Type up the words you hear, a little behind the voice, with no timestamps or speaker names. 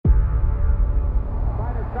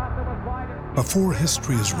Before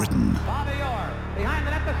history is written,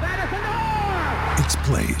 it's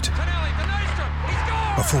played.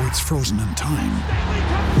 Before it's frozen in time,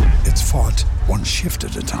 it's fought one shift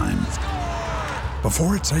at a time.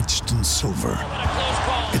 Before it's etched in silver,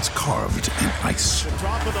 it's carved in ice.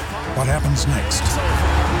 What happens next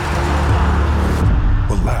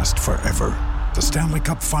will last forever. The Stanley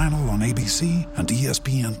Cup Final on ABC and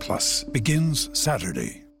ESPN Plus begins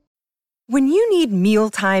Saturday. When you need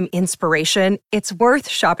mealtime inspiration, it's worth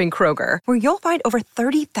shopping Kroger, where you'll find over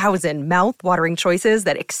 30,000 mouth-watering choices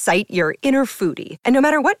that excite your inner foodie. And no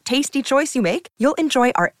matter what tasty choice you make, you'll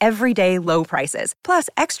enjoy our everyday low prices, plus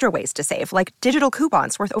extra ways to save, like digital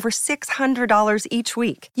coupons worth over $600 each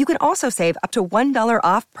week. You can also save up to $1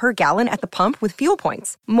 off per gallon at the pump with fuel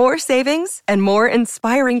points. More savings and more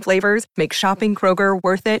inspiring flavors make shopping Kroger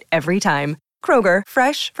worth it every time. Kroger,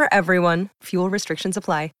 fresh for everyone. Fuel restrictions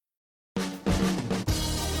apply.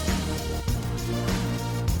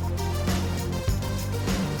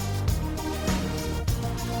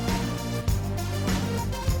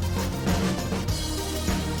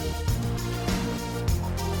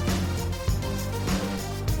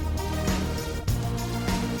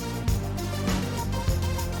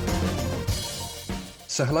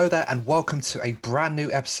 So hello there and welcome to a brand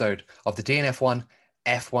new episode of the DNF1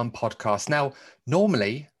 F1 podcast. Now,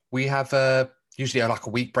 normally we have usually like a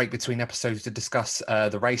week break between episodes to discuss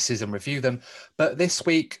the races and review them. But this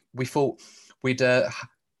week we thought we'd have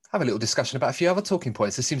a little discussion about a few other talking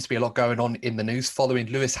points. There seems to be a lot going on in the news following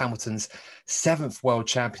Lewis Hamilton's 7th World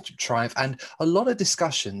Championship triumph, and a lot of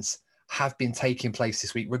discussions have been taking place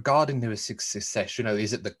this week regarding Lewis's success. You know,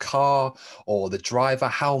 is it the car or the driver?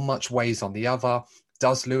 How much weighs on the other?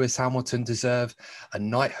 Does Lewis Hamilton deserve a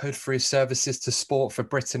knighthood for his services to sport, for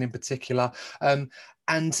Britain in particular?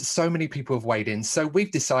 And so many people have weighed in. So we've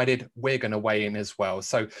decided we're going to weigh in as well.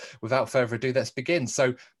 So without further ado, let's begin.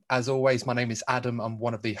 So as always, my name is Adam. I'm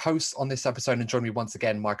one of the hosts on this episode. And join me once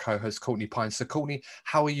again, my co-host, Courtney Pine. So Courtney,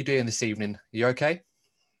 how are you doing this evening? Are you okay?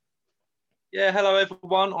 Yeah, hello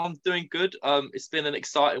everyone. I'm doing good. It's been an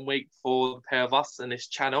exciting week for the pair of us and this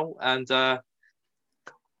channel. And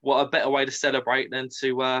what a better way to celebrate than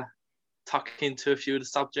to tuck into a few of the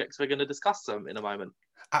subjects we're going to discuss them in a moment.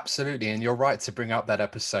 Absolutely. And you're right to bring up that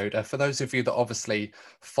episode. For those of you that obviously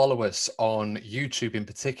follow us on YouTube in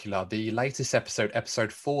particular, the latest episode,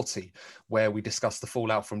 episode 40, where we discuss the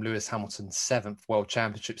fallout from Lewis Hamilton's 7th World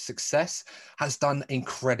Championship success, has done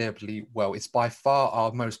incredibly well. It's by far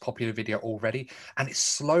our most popular video already, and it's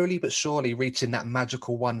slowly but surely reaching that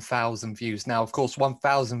magical 1,000 views. Now, of course,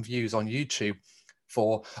 1,000 views on YouTube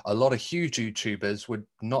for a lot of huge YouTubers would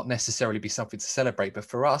not necessarily be something to celebrate. But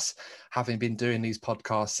for us, having been doing these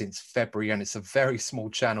podcasts since February, and it's a very small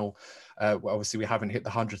channel, obviously we haven't hit the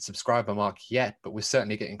 100 subscriber mark yet, but we're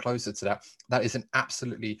certainly getting closer to that. That is an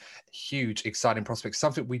absolutely huge, exciting prospect,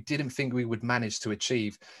 something we didn't think we would manage to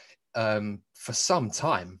achieve for some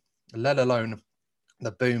time, let alone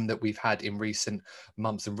the boom that we've had in recent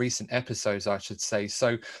months and recent episodes, I should say.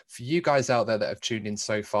 So for you guys out there that have tuned in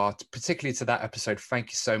so far, particularly to that episode, thank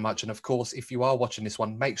you so much. And of course, if you are watching this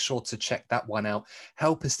one, make sure to check that one out.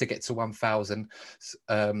 Help us to get to 1,000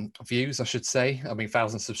 views, I should say. I mean,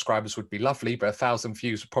 1,000 subscribers would be lovely, but 1,000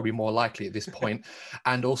 views would probably more likely at this point.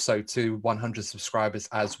 And also to 100 subscribers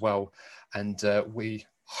as well. And we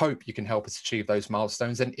hope you can help us achieve those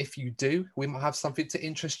milestones. And if you do, we might have something to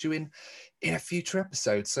interest you in a future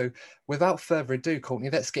episode. So without further ado, Courtney,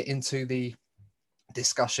 let's get into the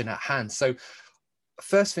discussion at hand. So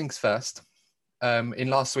first things first, in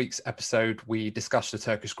last week's episode, we discussed the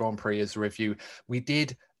Turkish Grand Prix as a review. We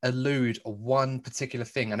did allude one particular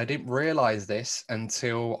thing, and I didn't realize this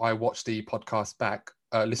until I watched the podcast back,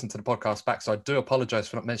 listened to the podcast back. So I do apologize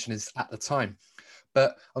for not mentioning this at the time.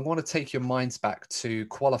 But I want to take your minds back to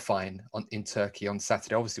qualifying in Turkey on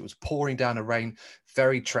Saturday. Obviously, it was pouring down a rain,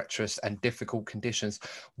 very treacherous and difficult conditions.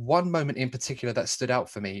 One moment in particular that stood out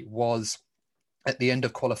for me was at the end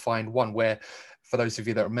of qualifying one, where, for those of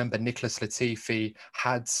you that remember, Nicholas Latifi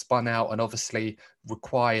had spun out and obviously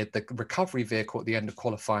required the recovery vehicle at the end of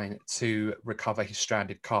qualifying to recover his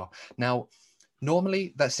stranded car. Now,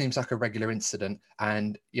 normally, that seems like a regular incident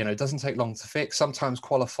and, you know, it doesn't take long to fix. Sometimes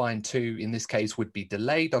qualifying two, in this case, would be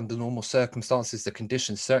delayed under normal circumstances. The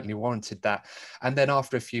conditions certainly warranted that. And then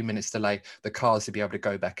after a few minutes delay, the cars would be able to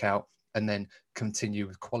go back out and then continue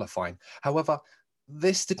with qualifying. However,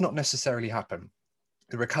 this did not necessarily happen.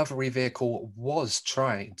 The recovery vehicle was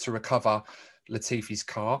trying to recover Latifi's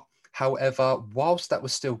car. However, whilst that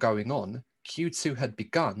was still going on, Q2 had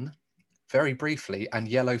begun very briefly, and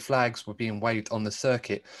yellow flags were being waved on the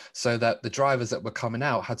circuit so that the drivers that were coming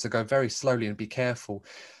out had to go very slowly and be careful.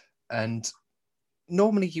 And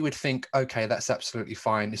normally you would think, okay, that's absolutely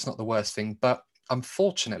fine. It's not the worst thing. But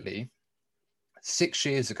unfortunately, 6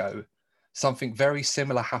 years ago, something very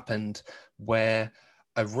similar happened where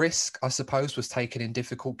a risk, I suppose, was taken in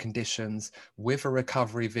difficult conditions with a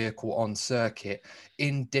recovery vehicle on circuit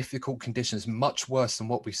in difficult conditions, much worse than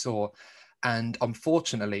what we saw. And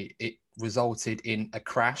unfortunately, it resulted in a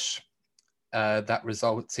crash that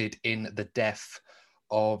resulted in the death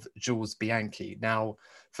of Jules Bianchi. Now,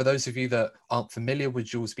 for those of you that aren't familiar with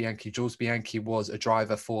Jules Bianchi was a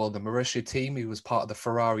driver for the Marussia team. He was part of the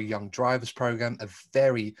Ferrari Young Drivers program, a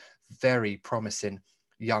very, very promising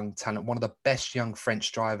young talent, one of the best young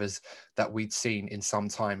French drivers that we'd seen in some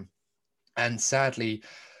time. And sadly,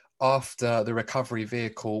 after the recovery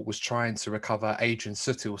vehicle was trying to recover Adrian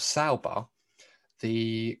Sutil's Sauber,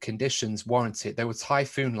 the conditions warranted. There were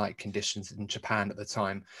typhoon-like conditions in Japan at the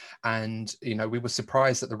time. And, you know, we were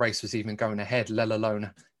surprised that the race was even going ahead, let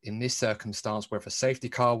alone in this circumstance, whether a safety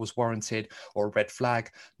car was warranted or a red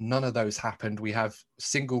flag. None of those happened. We have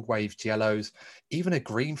single waved yellows, even a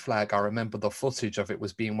green flag. I remember the footage of it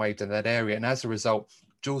was being waved in that area. And as a result,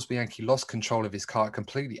 Jules Bianchi lost control of his car,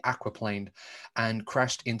 completely aquaplaned and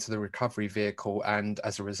crashed into the recovery vehicle. And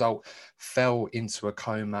as a result, fell into a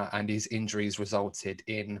coma, and his injuries resulted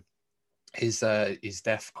in his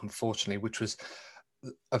death, unfortunately, which was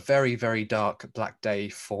a very, very dark black day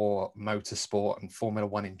for motorsport and Formula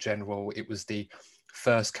One in general. It was the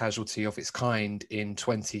first casualty of its kind in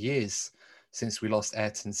 20 years since we lost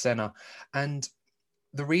Ayrton Senna. And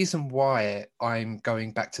the reason why I'm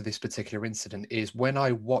going back to this particular incident is when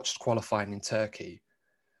I watched qualifying in Turkey,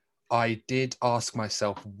 I did ask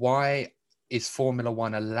myself, why is Formula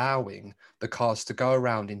One allowing the cars to go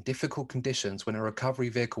around in difficult conditions when a recovery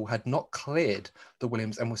vehicle had not cleared the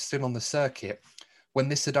Williams and was still on the circuit, when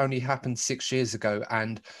this had only happened 6 years ago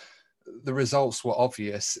and the results were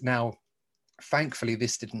obvious? Now, thankfully,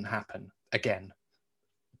 this didn't happen again,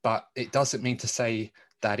 but it doesn't mean to say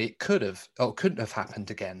that it could have or couldn't have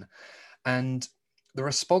happened again. And the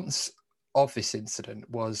response of this incident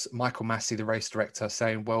was Michael Massey, the race director,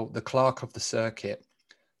 saying, well, the clerk of the circuit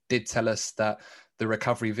did tell us that the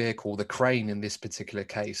recovery vehicle, the crane in this particular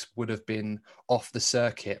case, would have been off the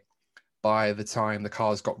circuit by the time the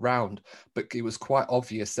cars got round. But it was quite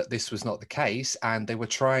obvious that this was not the case, and they were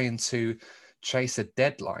trying to chase a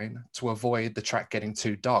deadline to avoid the track getting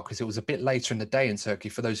too dark, because it was a bit later in the day in Turkey.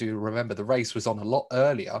 For those of you who remember, the race was on a lot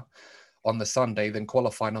earlier on the Sunday than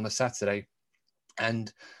qualifying on the Saturday.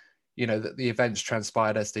 And, you know, the events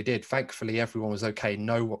transpired as they did. Thankfully, everyone was okay.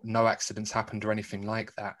 No accidents happened or anything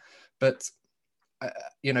like that. But,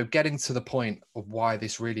 you know, getting to the point of why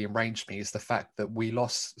this really enraged me is the fact that we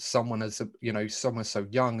lost someone as, someone so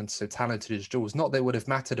young and so talented as Jules. Not that it would have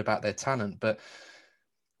mattered about their talent, but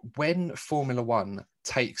when Formula One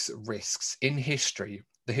takes risks in history,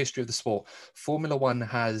 the history of the sport, Formula One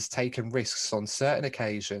has taken risks on certain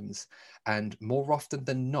occasions, and more often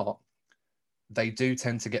than not, they do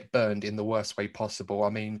tend to get burned in the worst way possible. I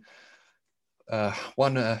mean,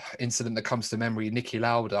 one incident that comes to memory, Niki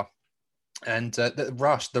Lauda, and the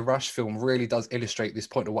Rush film really does illustrate this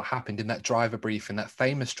point of what happened in that driver briefing, that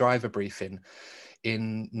famous driver briefing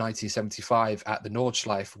in 1975 at the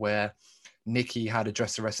Nordschleife, where Niki had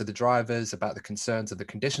addressed the rest of the drivers about the concerns of the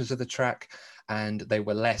conditions of the track, and they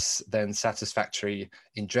were less than satisfactory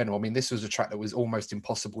in general. I mean, this was a track that was almost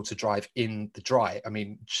impossible to drive in the dry. I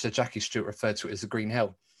mean, Sir Jackie Stewart referred to it as the green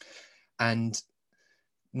hell. And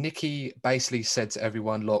Niki basically said to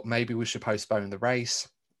everyone, look, maybe we should postpone the race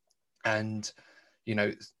and,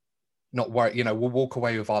 not worry, we'll walk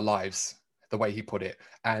away with our lives, the way he put it.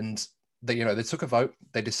 And they took a vote.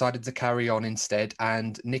 They decided to carry on instead.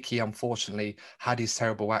 And Niki, unfortunately, had his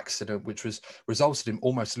terrible accident, which resulted in him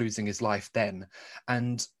almost losing his life then.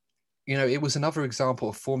 And, it was another example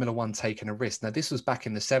of Formula One taking a risk. Now, this was back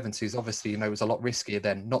in the 70s. Obviously, it was a lot riskier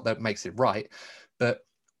then. Not that it makes it right, but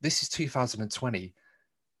this is 2020.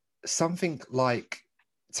 Something like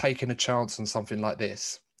taking a chance on something like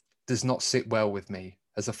this does not sit well with me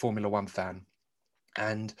as a Formula One fan.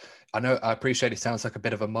 And I appreciate it sounds like a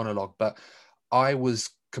bit of a monologue, but I was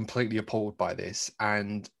completely appalled by this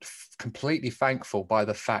and completely thankful by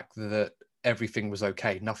the fact that everything was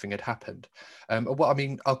okay. Nothing had happened.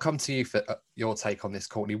 I'll come to you for your take on this,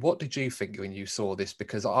 Courtney. What did you think when you saw this?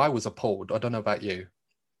 Because I was appalled. I don't know about you.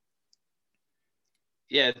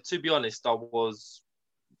 Yeah, to be honest, I was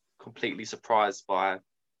completely surprised by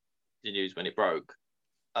the news when it broke.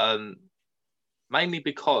 Mainly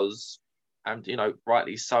because, and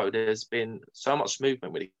rightly so, there's been so much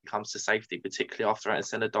movement when it comes to safety, particularly after Ayrton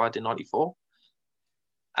Senna died in '94.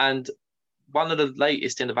 And one of the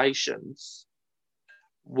latest innovations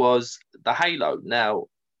was the halo. Now,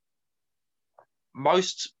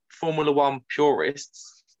 most Formula One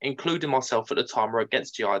purists, including myself at the time, were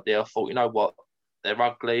against the idea. I thought, you know what, they're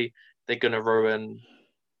ugly. They're going to ruin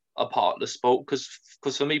a part of the sport. Because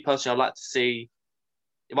for me personally, I like to see.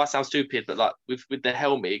 It might sound stupid, but like with the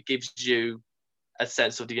helmet, it gives you a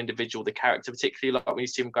sense of the individual, the character, particularly like when you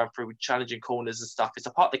see them going through challenging corners and stuff. It's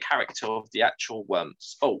a part of the character of the actual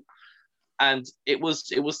sport. And it was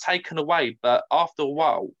taken away. But after a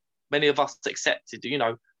while, many of us accepted, you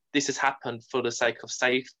know, this has happened for the sake of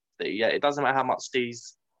safety. Yeah, it doesn't matter how much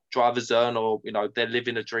these drivers earn, or, you know, they're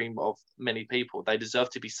living a dream of many people. They deserve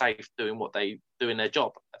to be safe doing what they do in their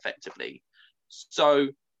job effectively. So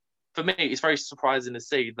for me, it's very surprising to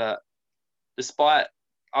see that despite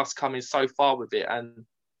us coming so far with it, and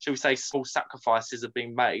shall we say small sacrifices are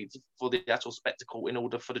being made for the actual spectacle in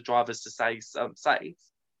order for the drivers to stay safe,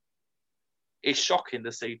 it's shocking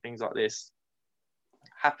to see things like this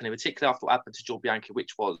happening, particularly after what happened to Joel Bianchi,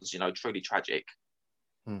 which was, you know, truly tragic.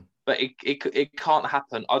 But it can't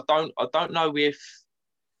happen. I don't know if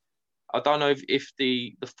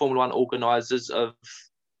the Formula One organisers have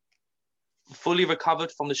fully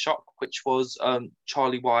recovered from the shock, which was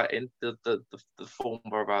Charlie Whiting, the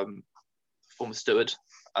former steward,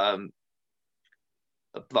 that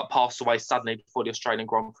passed away suddenly before the Australian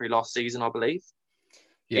Grand Prix last season, I believe.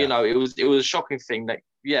 Yeah. You know, it was a shocking thing that,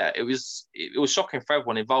 yeah, it was shocking for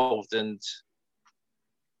everyone involved, and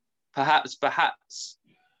perhaps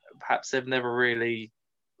they've never really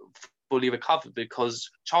fully recovered, because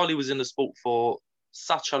Charlie was in the sport for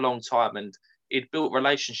such a long time, and he'd built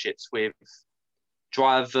relationships with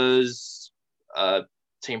drivers,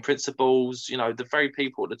 team principals, you know, the very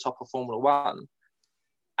people at the top of Formula One.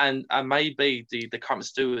 And maybe the current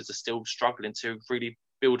stewards are still struggling to really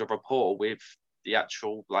build a rapport with the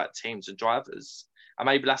actual like teams and drivers. And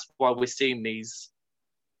maybe that's why we're seeing these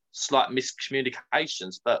slight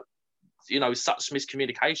miscommunications. But, you know, such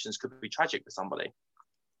miscommunications could be tragic for somebody.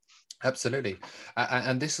 Absolutely.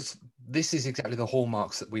 And this is exactly the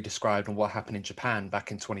hallmarks that we described on what happened in Japan back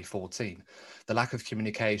in 2014. The lack of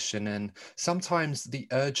communication and sometimes the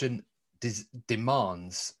urgent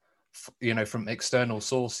demands, you know, from external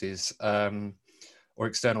sources or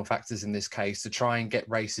external factors in this case, to try and get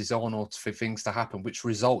races on or for things to happen, which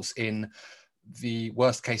results in the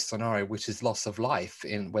worst case scenario, which is loss of life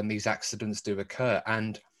when these accidents do occur.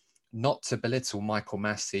 And not to belittle Michael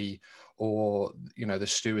Massey or, you know, the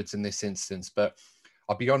stewards in this instance, but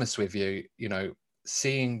I'll be honest with you, you know,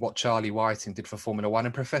 seeing what Charlie Whiting did for Formula One,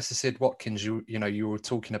 and Professor Sid Watkins, you were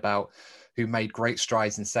talking about, who made great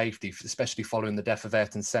strides in safety, especially following the death of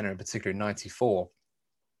Ayrton Senna, in particular in '94.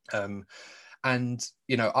 And,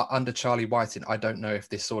 you know, under Charlie Whiting, I don't know if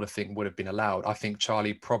this sort of thing would have been allowed. I think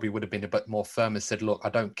Charlie probably would have been a bit more firm and said, look, I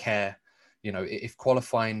don't care. You know, if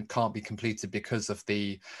qualifying can't be completed because of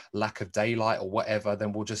the lack of daylight or whatever,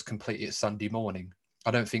 then we'll just complete it Sunday morning.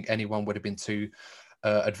 I don't think anyone would have been too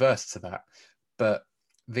adverse to that. But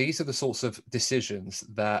these are the sorts of decisions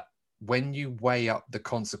that, when you weigh up the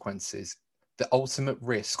consequences, the ultimate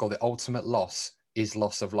risk or the ultimate loss is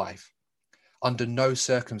loss of life. Under no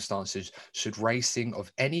circumstances should racing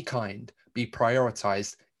of any kind be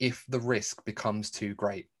prioritized if the risk becomes too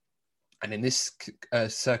great. And in this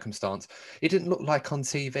circumstance, it didn't look like on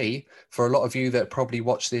TV, for a lot of you that probably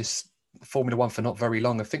watch this Formula One for not very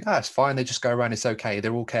long and think, it's fine, they just go around, it's okay,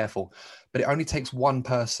 they're all careful. But it only takes one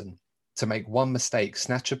person to make one mistake,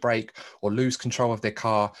 snatch a brake or lose control of their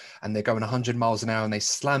car, and they're going 100 miles an hour and they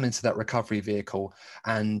slam into that recovery vehicle.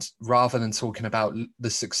 And rather than talking about the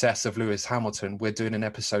success of Lewis Hamilton, we're doing an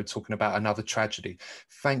episode talking about another tragedy.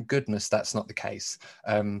 Thank goodness that's not the case.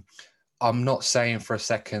 I'm not saying for a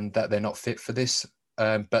second that they're not fit for this,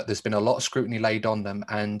 but there's been a lot of scrutiny laid on them.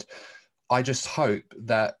 And I just hope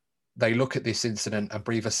that they look at this incident and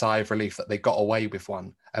breathe a sigh of relief that they got away with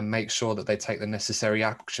one, and make sure that they take the necessary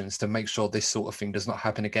actions to make sure this sort of thing does not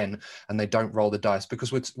happen again, and they don't roll the dice.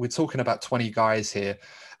 Because we're talking about 20 guys here,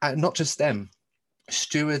 and not just them,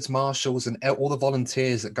 stewards, marshals, and all the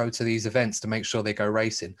volunteers that go to these events to make sure they go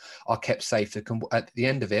racing are kept safe. They can, at the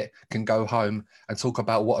end of it, can go home and talk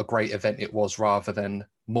about what a great event it was, rather than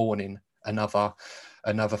mourning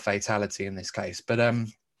another fatality in this case. But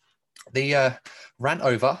the rant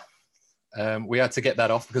over. We had to get that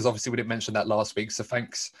off because obviously we didn't mention that last week. So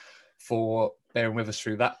thanks for bearing with us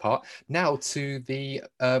through that part. Now to the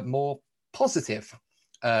more positive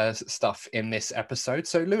stuff in this episode.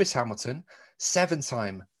 So Lewis Hamilton,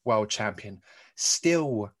 7-time world champion,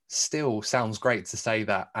 still sounds great to say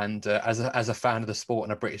that. And as a fan of the sport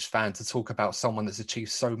and a British fan, to talk about someone that's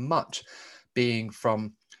achieved so much being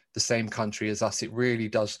from the same country as us, it really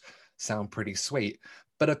does sound pretty sweet.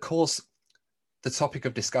 But of course, the topic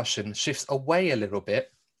of discussion shifts away a little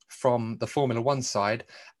bit from the Formula One side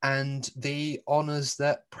and the honours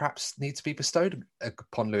that perhaps need to be bestowed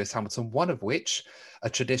upon Lewis Hamilton, one of which, a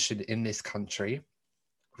tradition in this country.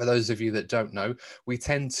 For those of you that don't know, we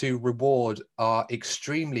tend to reward our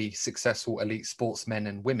extremely successful elite sportsmen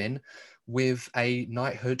and women with a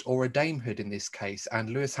knighthood or a damehood in this case.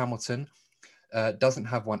 And Lewis Hamilton doesn't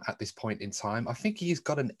have one at this point in time. I think he's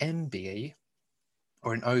got an MBE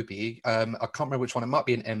or an OBE. I can't remember which one. It might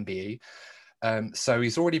be an MBE. So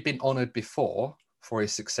he's already been honoured before for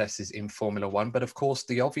his successes in Formula One. But of course,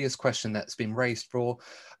 the obvious question that's been raised for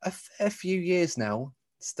a fair few years now,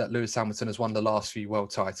 that Lewis Hamilton has won the last few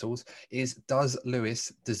world titles, is does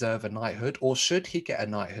Lewis deserve a knighthood, or should he get a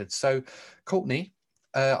knighthood? So, Courtney,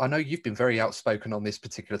 I know you've been very outspoken on this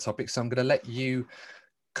particular topic, so I'm going to let you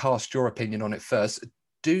cast your opinion on it first.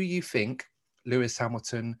 Do you think Lewis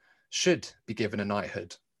Hamilton should be given a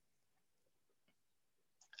knighthood?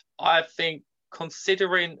 I think,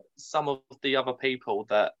 considering some of the other people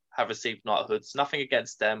that have received knighthoods, nothing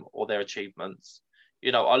against them or their achievements.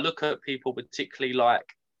 You know, I look at people particularly like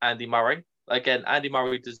Andy Murray. Again, Andy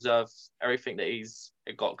Murray deserves everything that he's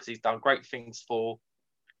got because he's done great things for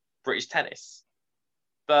British tennis.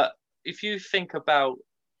 But if you think about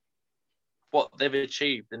what they've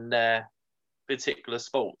achieved in their particular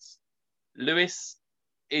sports, Lewis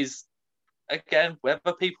is, again,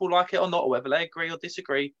 whether people like it or not, or whether they agree or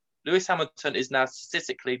disagree, Lewis Hamilton is now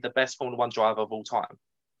statistically the best Formula One driver of all time.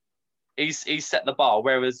 He's set the bar,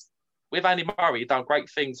 whereas with Andy Murray, he'd done great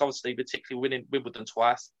things, obviously, particularly winning Wimbledon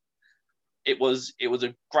twice. It was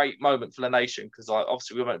a great moment for the nation because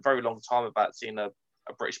obviously we went a very long time about seeing a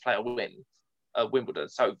British player win Wimbledon.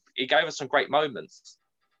 So he gave us some great moments.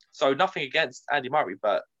 So nothing against Andy Murray,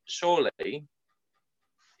 but surely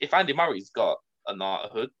if Andy Murray's got a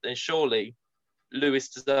knighthood, then surely Lewis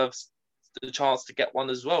deserves the chance to get one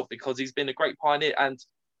as well because he's been a great pioneer. And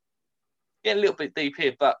getting a little bit deep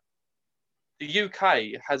here, but the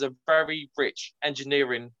UK has a very rich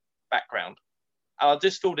engineering background. And I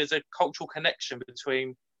just feel there's a cultural connection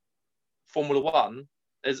between Formula One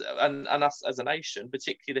and us as a nation,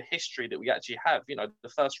 particularly the history that we actually have. You know, the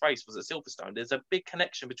first race was at Silverstone. There's a big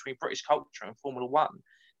connection between British culture and Formula One.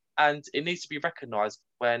 And it needs to be recognised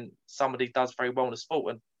when somebody does very well in the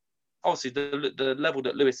sport. And obviously the level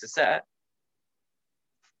that Lewis has set,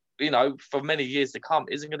 you know, for many years to come,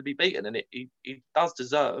 isn't going to be beaten. And he does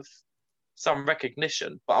deserve some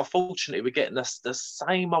recognition, but unfortunately we're getting the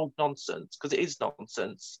same old nonsense, because it is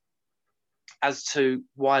nonsense, as to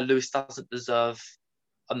why Lewis doesn't deserve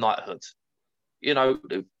a knighthood. You know,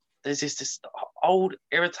 there's this old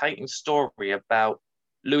irritating story about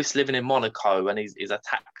Lewis living in Monaco and he's a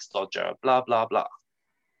tax dodger, blah, blah, blah.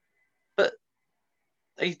 But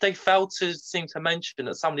they fail to seem to mention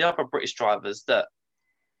that some of the other British drivers that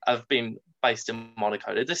have been based in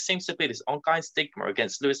Monaco, there just seems to be this ongoing stigma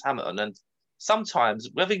against Lewis Hamilton. And sometimes,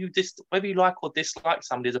 whether you like or dislike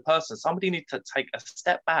somebody as a person, somebody needs to take a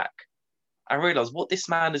step back and realise what this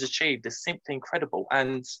man has achieved is simply incredible.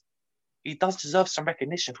 And he does deserve some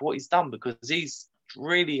recognition for what he's done, because he's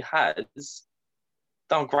really has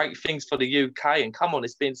done great things for the UK. And come on,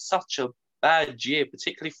 it's been such a bad year,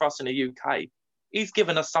 particularly for us in the UK. He's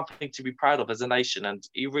given us something to be proud of as a nation, and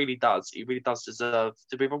he really does deserve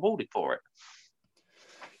to be rewarded for it.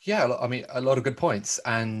 Yeah, I mean, a lot of good points.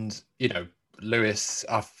 And, you know, Lewis,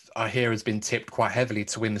 I hear, has been tipped quite heavily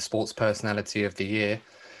to win the Sports Personality of the Year.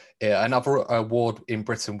 Yeah, another award in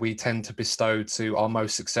Britain we tend to bestow to our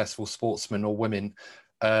most successful sportsmen or women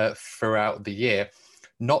throughout the year,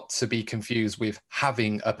 not to be confused with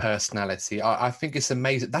having a personality. I think it's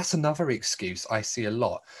amazing. That's another excuse I see a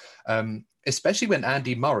lot. Especially when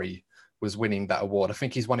Andy Murray was winning that award. I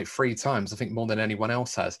think he's won it 3 times, I think more than anyone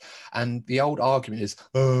else has. And the old argument is,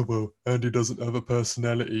 oh, well, Andy doesn't have a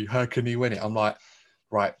personality. How can he win it? I'm like,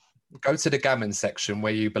 right, go to the gammon section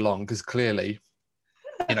where you belong, because clearly,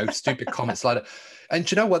 you know, stupid comments like that. And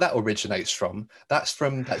do you know where that originates from? That's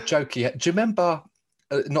from that joke he had. Do you remember,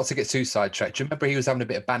 not to get too sidetracked, do you remember he was having a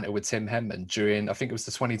bit of banter with Tim Henman during, I think it was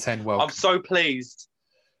the 2010 World Cup? I'm so pleased.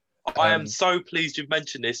 I am so pleased you've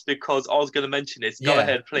mentioned this, because I was going to mention this. Go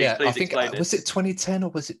ahead, please. Yeah, please I think, explain this. Was it 2010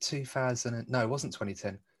 or was it 2000? No, it wasn't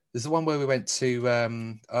 2010. There's the one where we went to,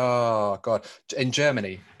 in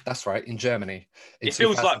Germany. That's right, in Germany. It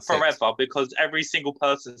feels like forever, because every single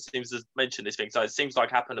person seems to mention this thing. So it seems like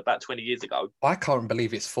it happened about 20 years ago. I can't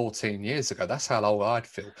believe it's 14 years ago. That's how old I'd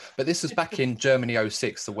feel. But this was back in Germany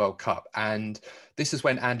 06, the World Cup. And this is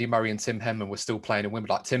when Andy Murray and Tim Henman were still playing in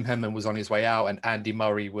Wimbledon. Like, Tim Henman was on his way out and Andy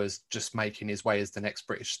Murray was just making his way as the next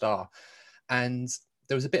British star. And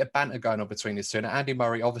there was a bit of banter going on between these two. And Andy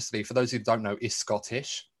Murray, obviously, for those who don't know, is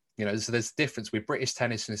Scottish. You know, so there's a difference with British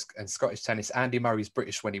tennis and Scottish tennis. Andy Murray's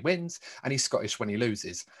British when he wins, and he's Scottish when he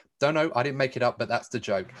loses. Don't know, I didn't make it up, but that's the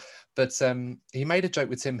joke. But he made a joke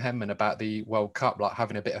with Tim Henman about the World Cup, like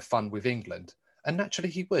having a bit of fun with England. And naturally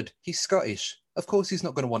he would. He's Scottish. Of course he's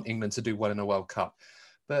not going to want England to do well in a World Cup.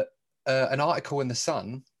 But an article in The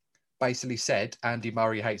Sun basically said Andy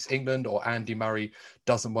Murray hates England, or Andy Murray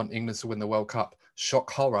doesn't want England to win the World Cup.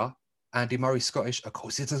 Shock horror. Andy Murray's Scottish. Of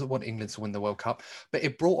course he doesn't want England to win the World Cup. But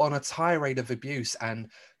it brought on a tirade of abuse and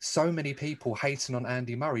so many people hating on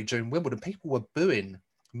Andy Murray during Wimbledon. People were booing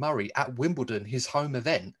Murray at Wimbledon, his home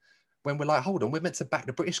event, when we're like, hold on, we're meant to back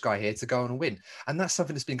the British guy here to go on and win. And that's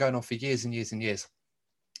something that's been going on for years and years and years.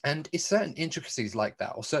 And it's certain intricacies like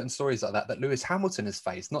that, or certain stories like that, that Lewis Hamilton has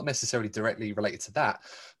faced, not necessarily directly related to that,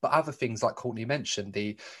 but other things like Courtney mentioned,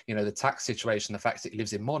 the tax situation, the fact that he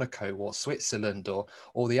lives in Monaco or Switzerland, or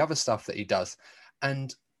all the other stuff that he does.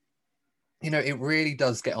 And, it really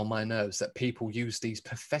does get on my nerves that people use these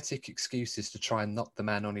pathetic excuses to try and knock the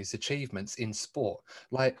man on his achievements in sport.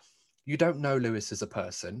 Like, you don't know Lewis as a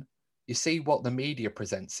person. You see what the media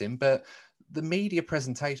presents him, but the media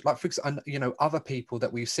presentation, like, for example, other people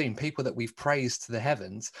that we've seen, people that we've praised to the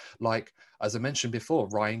heavens, like, as I mentioned before,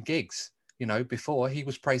 Ryan Giggs, before he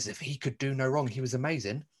was praised, if he could do no wrong, he was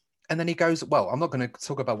amazing. And then he goes, well, I'm not going to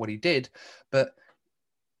talk about what he did, but,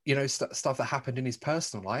 stuff that happened in his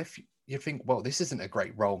personal life, you think, well, this isn't a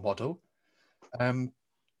great role model.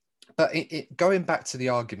 But going back to the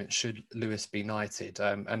argument, should Lewis be knighted?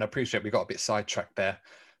 And I appreciate we got a bit sidetracked there,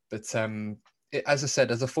 but as I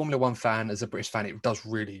said, as a Formula One fan, as a British fan, it does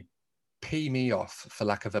really pee me off, for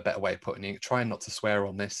lack of a better way of putting it. Trying not to swear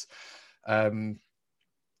on this. Yeah, I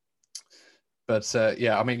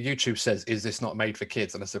mean, YouTube says, is this not made for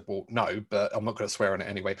kids? And I said, well, no, but I'm not going to swear on it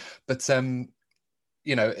anyway. But,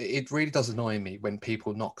 it really does annoy me when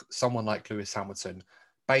people knock someone like Lewis Hamilton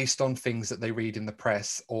based on things that they read in the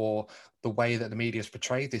press, or the way that the media has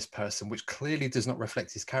portrayed this person, which clearly does not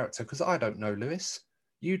reflect his character, because I don't know Lewis.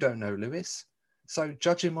 You don't know Lewis. So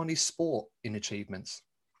judge him on his sport in achievements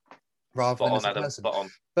rather than as a person.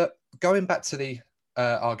 But going back to the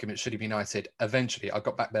argument, should he be knighted? Eventually, I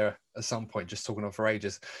got back there at some point, just talking on for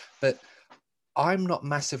ages. But I'm not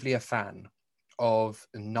massively a fan of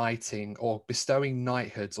knighting or bestowing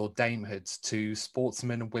knighthoods or damehoods to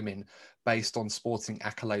sportsmen and women based on sporting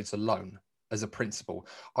accolades alone as a principle.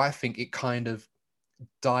 I think it kind of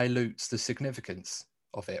dilutes the significance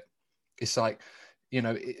of it. It's like,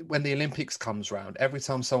 when the Olympics comes round, every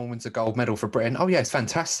time someone wins a gold medal for Britain, oh yeah, it's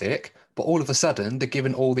fantastic. But all of a sudden, they're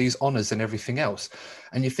given all these honours and everything else.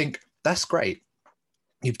 And you think, that's great.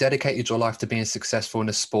 You've dedicated your life to being successful in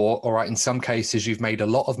a sport. All right, in some cases, you've made a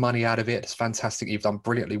lot of money out of it. It's fantastic. You've done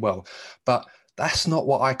brilliantly well. But that's not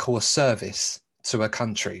what I call a service to a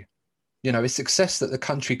country. It's success that the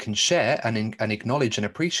country can share and acknowledge and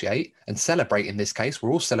appreciate and celebrate. In this case,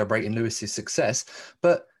 we're all celebrating Lewis's success.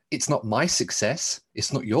 But it's not my success.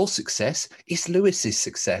 It's not your success. It's Lewis's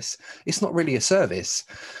success. It's not really a service.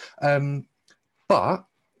 But,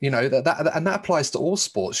 that applies to all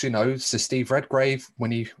sports, so Steve Redgrave, when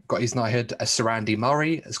he got his knighthood, Sir Andy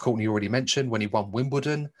Murray, as Courtney already mentioned, when he won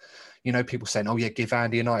Wimbledon, people saying, oh yeah, give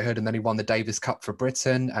Andy a knighthood. And then he won the Davis Cup for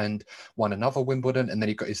Britain and won another Wimbledon. And then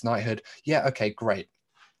he got his knighthood. Yeah, okay, great.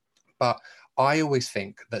 But I always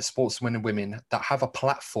think that sportsmen and women that have a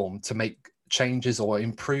platform to make changes or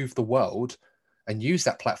improve the world and use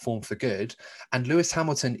that platform for good, and Lewis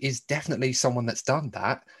Hamilton is definitely someone that's done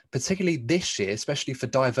that, particularly this year, especially for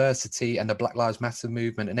diversity and the Black Lives Matter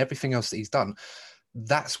movement and everything else that he's done.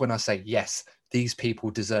 That's when I say, yes, these people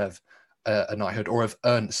deserve a knighthood or have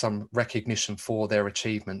earned some recognition for their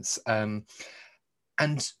achievements. And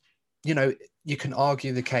you can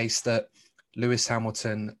argue the case that Lewis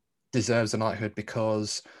Hamilton deserves a knighthood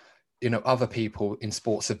because other people in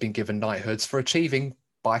sports have been given knighthoods for achieving,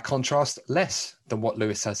 by contrast, less than what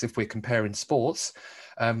Lewis has if we're comparing sports.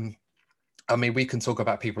 We can talk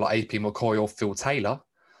about people like AP McCoy or Phil Taylor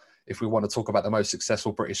if we want to talk about the most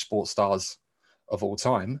successful British sports stars of all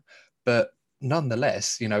time. But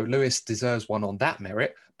nonetheless, Lewis deserves one on that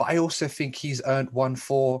merit. But I also think he's earned one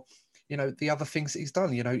for, the other things that he's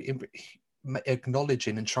done,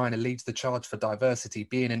 acknowledging and trying to lead the charge for diversity,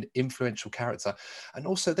 being an influential character. And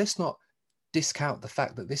also, let's not discount the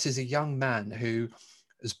fact that this is a young man who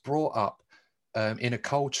is brought up in a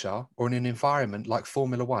culture or in an environment like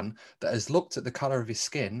Formula One that has looked at the colour of his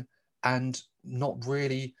skin and not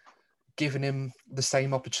really given him the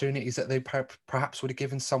same opportunities that they perhaps would have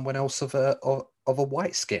given someone else of a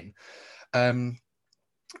white skin.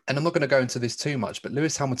 And I'm not going to go into this too much, but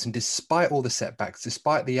Lewis Hamilton, despite all the setbacks,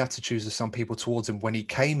 despite the attitudes of some people towards him when he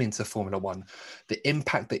came into Formula One, the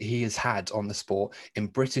impact that he has had on the sport, in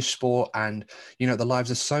British sport, and, you know, the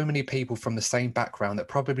lives of so many people from the same background that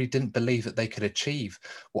probably didn't believe that they could achieve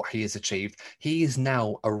what he has achieved. He is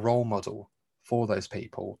now a role model for those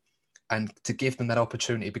people, and to give them that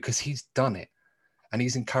opportunity because he's done it. And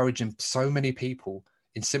he's encouraging so many people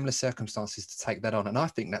in similar circumstances to take that on. And I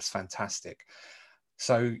think that's fantastic.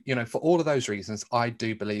 So, you know, for all of those reasons, I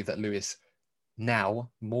do believe that Lewis now,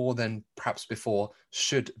 more than perhaps before,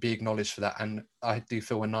 should be acknowledged for that. And I do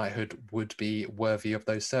feel a knighthood would be worthy of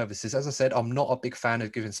those services. As I said, I'm not a big fan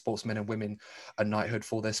of giving sportsmen and women a knighthood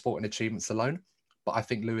for their sporting achievements alone. But I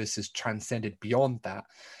think Lewis has transcended beyond that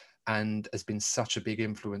and has been such a big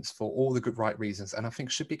influence for all the good right reasons. And I think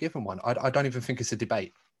should be given one. I don't even think it's a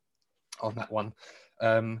debate on that one.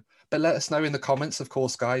 But let us know in the comments, of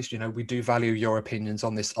course, guys. You know, we do value your opinions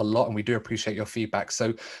on this a lot, and we do appreciate your feedback.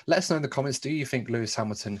 So let us know in the comments, do you think Lewis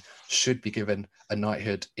Hamilton should be given a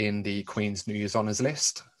knighthood in the Queen's New Year's Honours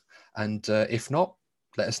list? And if not,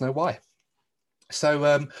 let us know why. So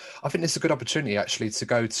I think this is a good opportunity, actually, to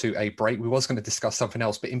go to a break. We was going to discuss something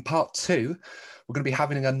else, but in part 2, we're going to be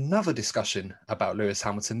having another discussion about Lewis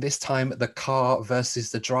Hamilton, this time the car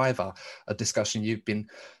versus the driver, a discussion you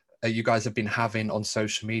guys have been having on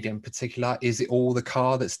social media in particular. Is it all the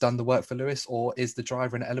car that's done the work for Lewis, or is the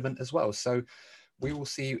driver an element as well? So we will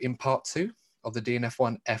see you in part 2 of the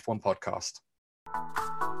DNF1 F1 podcast.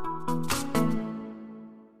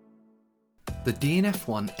 The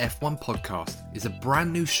DNF1 F1 podcast is a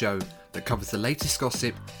brand new show that covers the latest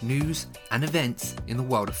gossip, news and events in the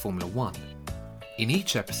world of Formula One. In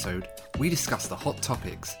each episode, we discuss the hot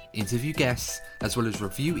topics, interview guests, as well as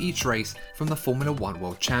review each race from the Formula One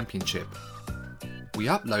World Championship. We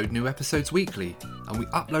upload new episodes weekly, and we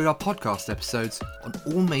upload our podcast episodes on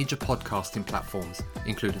all major podcasting platforms,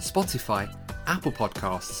 including Spotify, Apple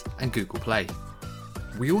Podcasts, and Google Play.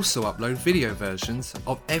 We also upload video versions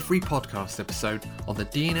of every podcast episode on the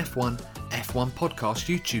DNF1 F1 podcast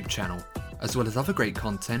YouTube channel, as well as other great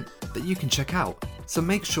content that you can check out. So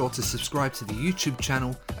make sure to subscribe to the YouTube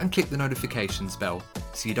channel and click the notifications bell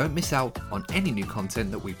so you don't miss out on any new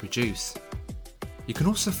content that we produce. You can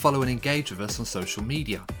also follow and engage with us on social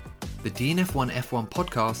media. The DNF1 F1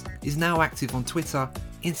 podcast is now active on Twitter,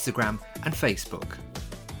 Instagram and Facebook.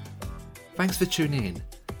 Thanks for tuning in.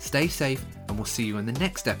 Stay safe, and we'll see you in the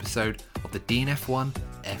next episode of the DNF1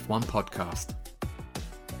 F1 podcast.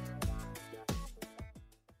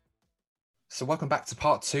 So welcome back to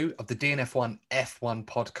part 2 of the DNF1 F1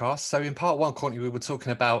 podcast. So in part 1, Courtney, we were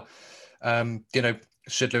talking about,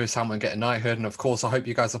 should Lewis Hamilton get a knighthood? And of course, I hope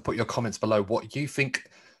you guys have put your comments below what you think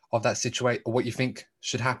of that situation, or what you think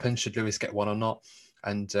should happen. Should Lewis get one or not?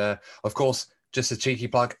 And of course, just a cheeky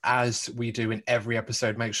plug, as we do in every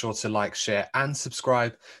episode, make sure to like, share and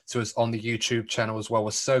subscribe to us on the YouTube channel as well.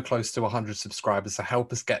 We're so close to 100 subscribers, so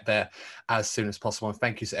help us get there as soon as possible. And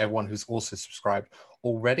thank you to everyone who's also subscribed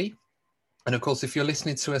already. And of course, if you're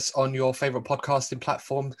listening to us on your favorite podcasting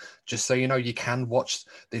platform, just so you know, you can watch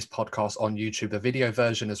this podcast on YouTube, the video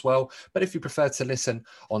version as well. But if you prefer to listen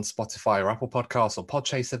on Spotify or Apple Podcasts or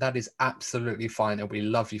Podchaser, that is absolutely fine. And we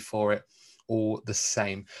love you for it all the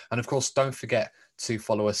same. And of course, don't forget to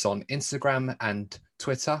follow us on Instagram and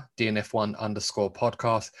Twitter,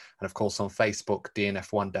 DNF1_podcast. And of course, on Facebook,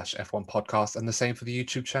 DNF1-F1 podcast. And the same for the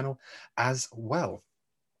YouTube channel as well.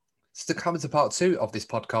 So to come into part 2 of this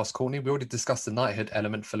podcast, Courtney, we already discussed the knighthood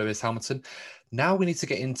element for Lewis Hamilton. Now we need to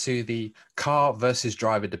get into the car versus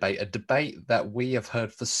driver debate, a debate that we have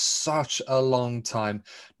heard for such a long time,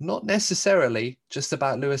 not necessarily just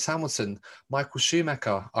about Lewis Hamilton. Michael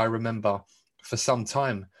Schumacher, I remember for some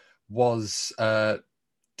time, was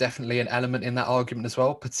definitely an element in that argument as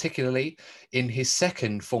well, particularly in his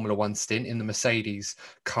second Formula One stint in the Mercedes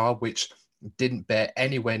car, which didn't bear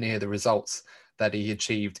anywhere near the results that he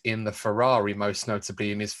achieved in the Ferrari, most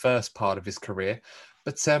notably in his first part of his career.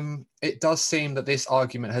 But it does seem that this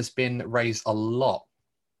argument has been raised a lot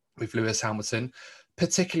with Lewis Hamilton,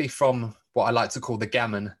 particularly from what I like to call the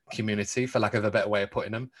gammon community, for lack of a better way of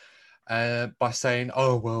putting them, by saying,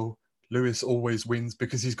 oh, well, Lewis always wins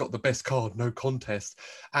because he's got the best car, no contest.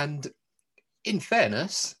 And in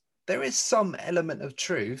fairness, there is some element of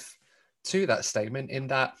truth to that statement, in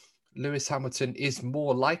that Lewis Hamilton is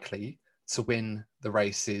more likely to win the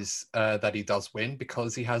races that he does win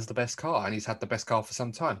because he has the best car, and he's had the best car for some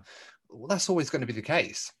time. Well, that's always going to be the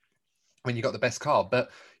case when you got the best car, but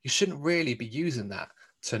you shouldn't really be using that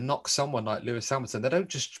to knock someone like Lewis Hamilton. They don't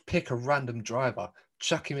just pick a random driver,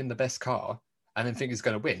 chuck him in the best car, and then think he's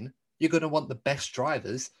going to win. You're going to want the best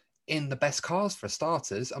drivers in the best cars for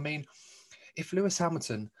starters. I mean, if Lewis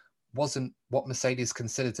Hamilton wasn't what Mercedes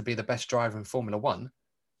considered to be the best driver in Formula One,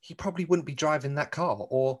 he probably wouldn't be driving that car,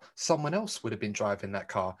 or someone else would have been driving that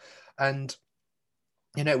car. And,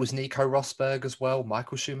 you know, it was Nico Rosberg as well.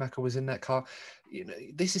 Michael Schumacher was in that car. You know,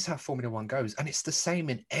 this is how Formula One goes. And it's the same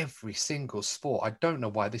in every single sport. I don't know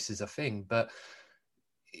why this is a thing, but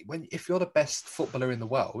if you're the best footballer in the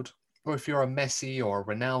world, or if you're a Messi or a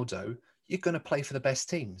Ronaldo, you're going to play for the best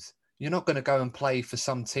teams. You're not going to go and play for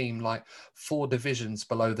some team like 4 divisions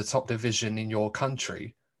below the top division in your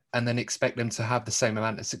country and then expect them to have the same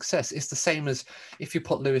amount of success. It's the same as if you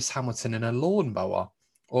put Lewis Hamilton in a lawnmower,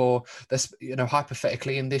 or this, you know,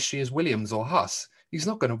 hypothetically in this year's Williams or Haas. He's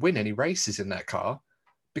not going to win any races in that car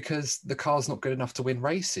because the car's not good enough to win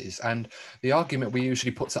races. And the argument we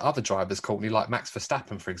usually put to other drivers, Courtney, like Max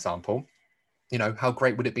Verstappen, for example, you know, how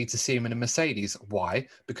great would it be to see him in a Mercedes? Why?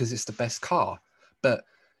 Because it's the best car. But,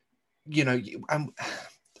 you know,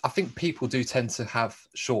 I think people do tend to have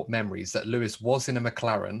short memories that Lewis was in a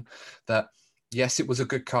McLaren, that, yes, it was a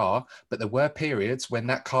good car, but there were periods when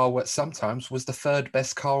that car sometimes was the 3rd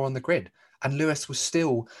best car on the grid. And Lewis was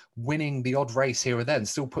still winning the odd race here or then,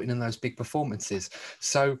 still putting in those big performances.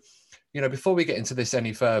 So, you know, before we get into this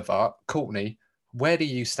any further, Courtney, where do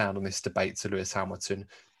you stand on this debate to Lewis Hamilton?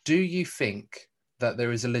 Do you think that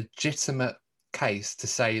there is a legitimate case to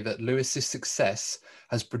say that Lewis's success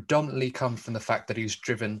has predominantly come from the fact that he's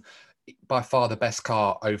driven by far the best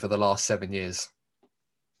car over the last 7 years?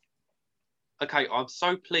 Okay, I'm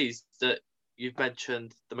so pleased that you've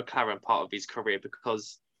mentioned the McLaren part of his career,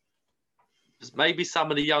 because maybe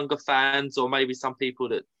some of the younger fans, or maybe some people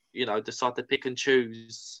that, you know, decide to pick and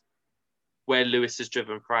choose where Lewis has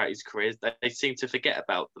driven throughout his career, they seem to forget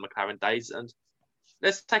about the McLaren days. And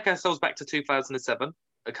let's take ourselves back to 2007.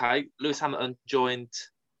 Okay, Lewis Hamilton joined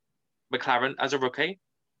McLaren as a rookie,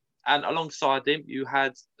 and alongside him, you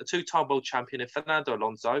had a 2-time world champion in Fernando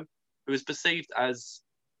Alonso, who was perceived as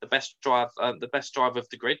the best driver of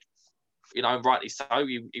the grid. You know, and rightly so.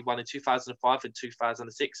 He won in 2005 and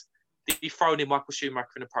 2006, dethroning Michael Schumacher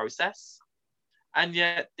in the process. And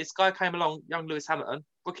yet, this guy came along, young Lewis Hamilton,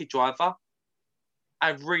 rookie driver,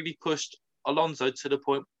 and really pushed Alonso to the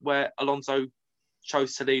point where Alonso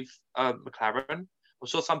chose to leave McLaren. I'm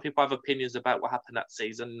sure some people have opinions about what happened that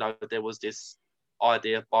season. You know, there was this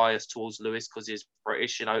idea bias towards Lewis because he's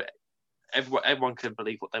British. You know, everyone can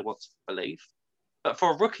believe what they want to believe. But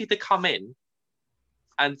for a rookie to come in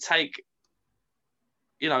and take,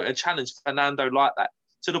 you know, and challenge Fernando like that,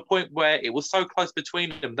 to the point where it was so close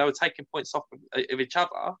between them, they were taking points off of each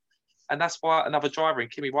other. And that's why another driver in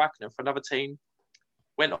Kimi Räikkönen for another team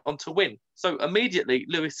went on to win. So immediately,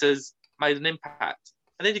 Lewis has made an impact.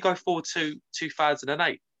 And then you go forward to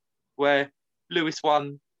 2008, where Lewis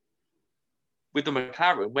won with the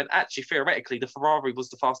McLaren, when actually, theoretically, the Ferrari was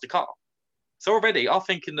the faster car. So already, I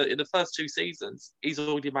think in the first 2 seasons, he's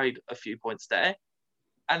already made a few points there.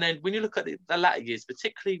 And then when you look at the latter years,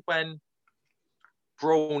 particularly when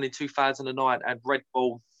Brawn in 2009 and Red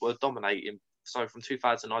Bull were dominating, so from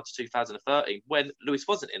 2009 to 2013, when Lewis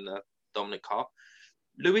wasn't in the dominant car,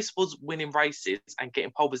 Lewis was winning races and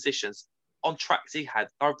getting pole positions on tracks he had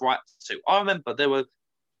no right to. I remember there were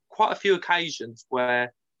quite a few occasions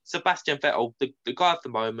where Sebastian Vettel, the guy of the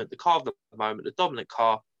moment, the car of the moment, the dominant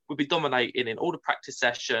car, would be dominating in all the practice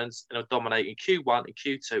sessions, and dominating Q1 and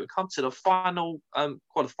Q2, and come to the final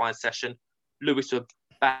qualifying session, Lewis would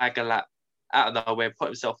bag a lap out of nowhere, put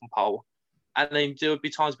himself on pole. And then there would be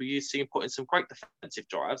times where you see him put in some great defensive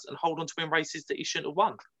drives and hold on to win races that he shouldn't have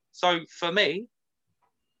won. So for me,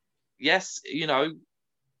 yes, you know,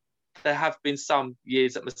 there have been some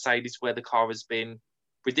years at Mercedes where the car has been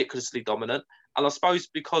ridiculously dominant. And I suppose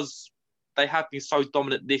because they have been so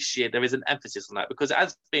dominant this year, there is an emphasis on that, because it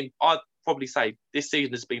has been, I'd probably say this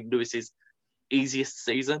season has been Lewis's easiest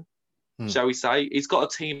season, shall we say. He's got a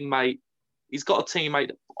teammate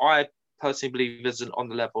I personally believe isn't on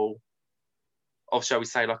the level of, shall we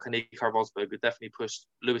say, like a Nico Rosberg, who definitely pushed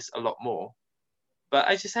Lewis a lot more. But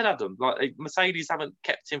as you said, Adam, like Mercedes haven't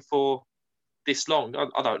kept him for this long.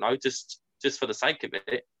 I don't know, just for the sake of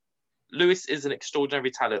it. Lewis is an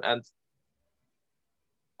extraordinary talent, and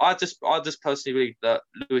I just personally believe that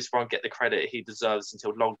Lewis won't get the credit he deserves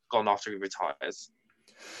until long gone after he retires.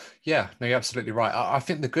 Yeah, no, you're absolutely right. I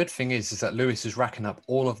think the good thing is that Lewis is racking up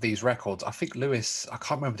all of these records. I think Lewis, I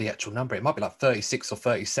can't remember the actual number. It might be like 36 or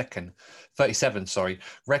 37,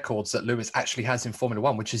 records that Lewis actually has in Formula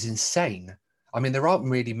One, which is insane. I mean, there aren't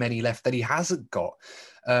really many left that he hasn't got.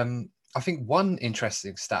 I think one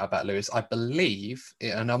interesting stat about Lewis, I believe,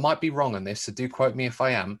 and I might be wrong on this, so do quote me if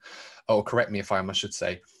I am, or correct me if I am, I should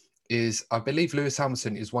say, is I believe Lewis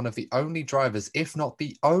Hamilton is one of the only drivers, if not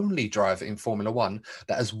the only driver in Formula One,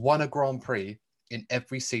 that has won a Grand Prix in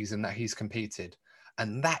every season that he's competed.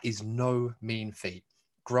 And that is no mean feat.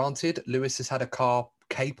 Granted, Lewis has had a car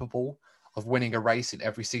capable of winning a race in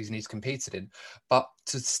every season he's competed in, but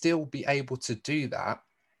to still be able to do that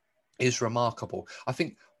is remarkable. I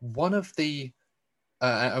think one of the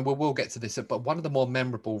and we'll get to this, but one of the more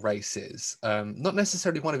memorable races, not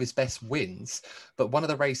necessarily one of his best wins, but one of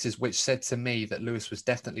the races which said to me that Lewis was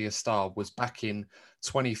definitely a star was back in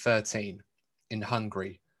 2013 in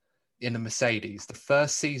Hungary in a Mercedes, the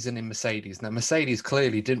first season in Mercedes. Now, Mercedes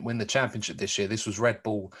clearly didn't win the championship this year. This was Red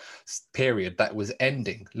Bull period that was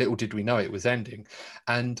ending. Little did we know it was ending.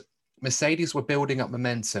 And Mercedes were building up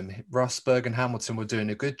momentum. Rosberg and Hamilton were doing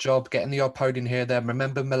a good job getting the odd podium here, there.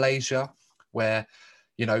 Remember Malaysia, where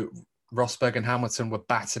Rosberg and Hamilton were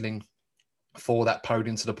battling for that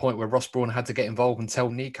podium to the point where Ross Brawn had to get involved and tell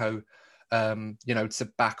Nico,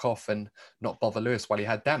 to back off and not bother Lewis while he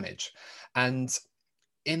had damage. And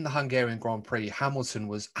in the Hungarian Grand Prix, Hamilton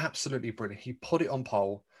was absolutely brilliant. He put it on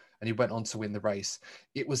pole and he went on to win the race.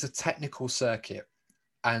 It was a technical circuit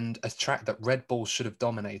and a track that Red Bull should have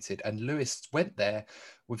dominated. And Lewis went there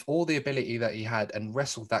with all the ability that he had and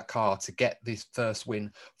wrestled that car to get this first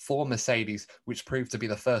win for Mercedes, which proved to be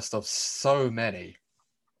the first of so many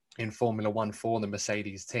in Formula One for the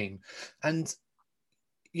Mercedes team. And,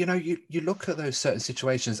 you look at those certain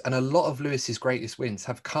situations, and a lot of Lewis's greatest wins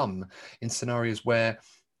have come in scenarios where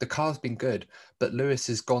the car's been good, but Lewis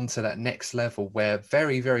has gone to that next level where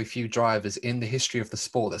very, very few drivers in the history of the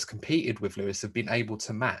sport that's competed with Lewis have been able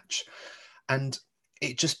to match. And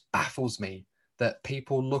it just baffles me that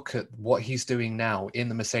people look at what he's doing now in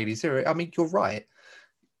the Mercedes era. I mean, you're right.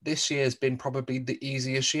 This year has been probably the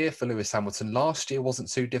easiest year for Lewis Hamilton. Last year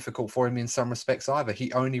wasn't too difficult for him in some respects either.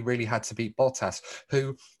 He only really had to beat Bottas,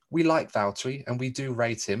 who we like Valtteri and we do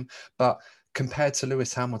rate him, but compared to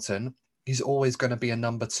Lewis Hamilton, he's always going to be a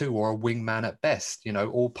number two or a wingman at best,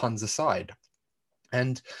 all puns aside.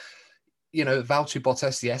 And, Valtteri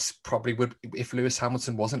Bottas, yes, probably would, if Lewis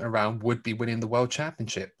Hamilton wasn't around, would be winning the world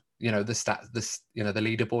championship. The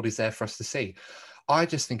leaderboard is there for us to see. I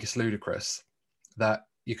just think it's ludicrous that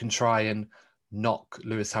you can try and knock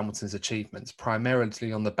Lewis Hamilton's achievements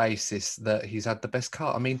primarily on the basis that he's had the best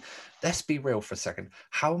car. I mean, let's be real for a second.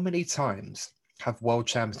 How many times have world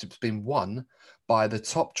championships been won by the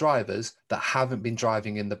top drivers that haven't been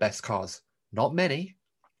driving in the best cars? Not many.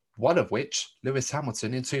 One of which, Lewis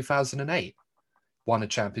Hamilton in 2008, won a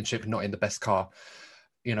championship not in the best car,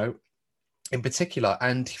 in particular,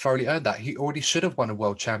 and he thoroughly earned that. He already should have won a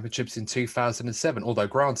world championships in 2007, although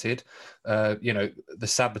granted, the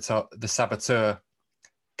saboteur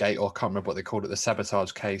gate, or I can't remember what they called it, the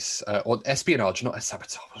sabotage case, or espionage, not a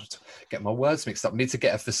sabotage. Get my words mixed up. I need to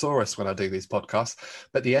get a thesaurus when I do these podcasts.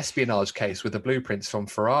 But the espionage case with the blueprints from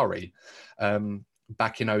Ferrari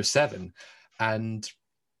back in 2007. And,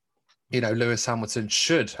 Lewis Hamilton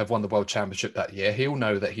should have won the world championship that year. He'll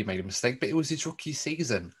know that he made a mistake, but it was his rookie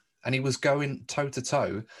season. And he was going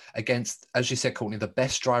toe-to-toe against, as you said, Courtney, the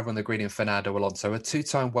best driver on the grid in Fernando Alonso, a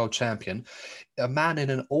two-time world champion, a man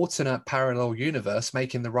in an alternate parallel universe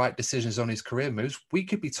making the right decisions on his career moves. We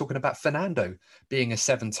could be talking about Fernando being a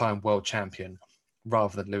seven-time world champion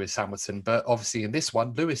rather than Lewis Hamilton. But obviously in this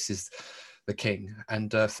one, Lewis is the king.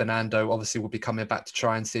 And Fernando obviously will be coming back to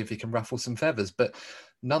try and see if he can ruffle some feathers. But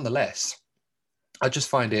nonetheless, I just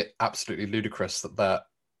find it absolutely ludicrous that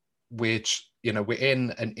we're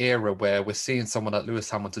in an era where we're seeing someone like Lewis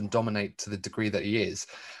Hamilton dominate to the degree that he is,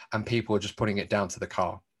 and people are just putting it down to the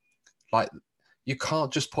car. Like, you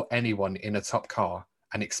can't just put anyone in a top car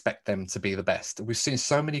and expect them to be the best. We've seen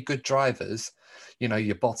so many good drivers, your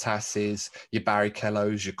Bottas's, your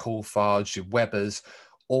Barrichellos, your Coulthards, your Webbers,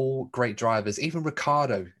 all great drivers, even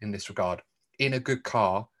Ricciardo in this regard, in a good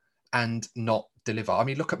car and not deliver. I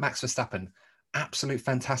mean, look at Max Verstappen, absolute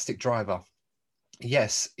fantastic driver.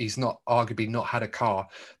 Yes, he's arguably not had a car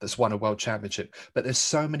that's won a world championship, but there's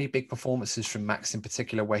so many big performances from Max in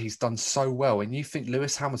particular where he's done so well. And you think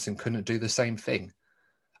Lewis Hamilton couldn't do the same thing?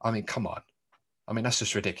 I mean, come on. I mean, that's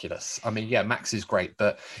just ridiculous. I mean, yeah, Max is great,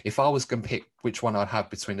 but if I was going to pick which one I'd have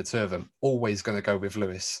between the two of them, always going to go with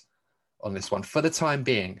Lewis on this one, for the time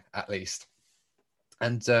being, at least.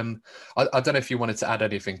 And I don't know if you wanted to add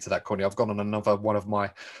anything to that, Connie. I've gone on another one of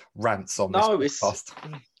my rants on this podcast.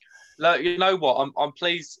 Look, you know what? I'm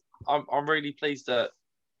pleased. I'm really pleased that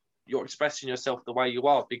you're expressing yourself the way you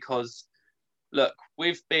are, because, look,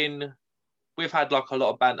 we've had like a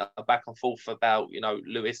lot of banter back and forth about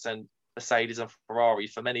Lewis and Mercedes and Ferrari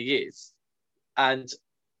for many years, and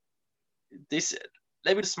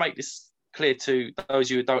let me just make this clear to those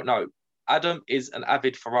of you who don't know, Adam is an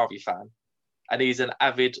avid Ferrari fan, and he's an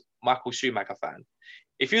avid Michael Schumacher fan.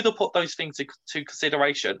 If you'd have put those things to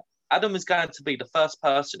consideration, Adam is going to be the first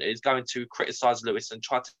person who is going to criticise Lewis and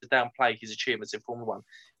try to downplay his achievements in Formula One.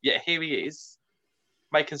 Yet here he is,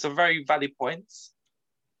 making some very valid points.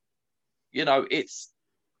 You know,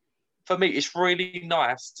 for me, it's really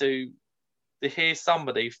nice to hear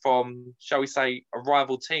somebody from, shall we say, a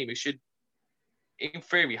rival team who should, in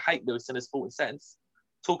theory, hate Lewis in a sporting sense,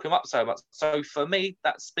 talk him up so much. So for me,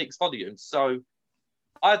 that speaks volumes. So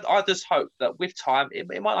I just hope that with time, it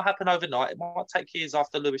might not happen overnight. It might take years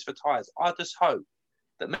after Lewis retires. I just hope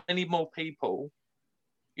that many more people,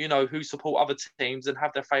 you know, who support other teams and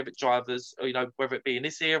have their favourite drivers, or, you know, whether it be in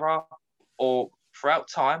this era or throughout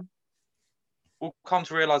time, will come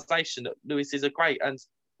to realisation that Lewis is a great. And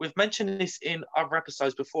we've mentioned this in other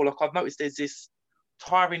episodes before. Like, I've noticed there's this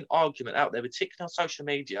tiring argument out there, particularly on social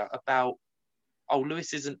media, about, oh,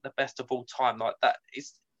 Lewis isn't the best of all time. Like that.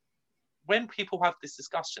 It's when people have this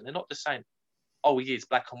discussion, they're not just saying, oh, he is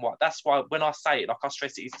black and white. That's why when I say it, like I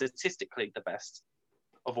stress it, he's statistically the best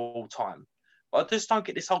of all time. But I just don't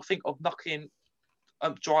get this whole thing of knocking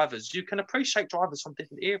drivers. You can appreciate drivers from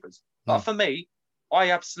different eras. But for me,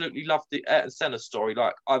 I absolutely love the Ayrton Senna story.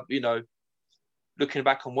 Like, I've, you know, looking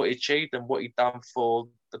back on what he achieved and what he'd done for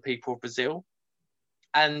the people of Brazil.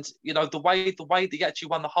 And, you know, the way that he actually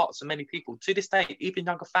won the hearts of many people. To this day, even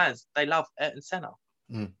younger fans, they love Ayrton Senna.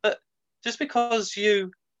 But just because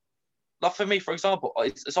you, like for me, for example,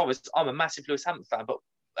 it's obvious I'm a massive Lewis Hamilton fan, but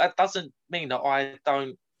that doesn't mean that I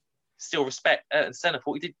don't still respect Ayrton Senna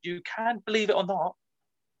for what he did. You can, believe it or not,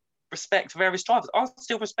 respect various drivers. I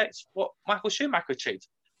still respect what Michael Schumacher achieved.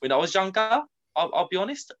 When I was younger, I'll be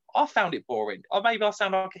honest, I found it boring. Or maybe I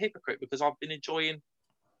sound like a hypocrite because I've been enjoying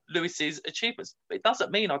Lewis's achievements. But it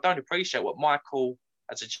doesn't mean I don't appreciate what Michael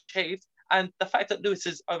has achieved. And the fact that Lewis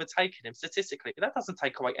has overtaken him statistically, that doesn't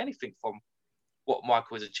take away anything from what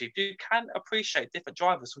Michael has achieved. You can appreciate different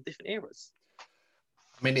drivers from different eras.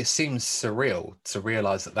 I mean, it seems surreal to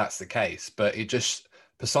realise that that's the case, but it just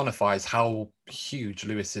personifies how huge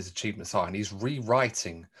Lewis's achievements are. And he's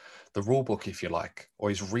rewriting the rule book, if you like, or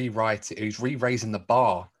he's re-raising the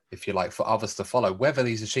bar, if you like, for others to follow, whether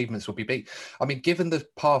these achievements will be beat. I mean, given the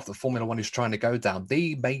path that Formula One is trying to go down,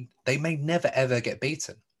 they may never, ever get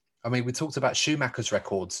beaten. I mean, we talked about Schumacher's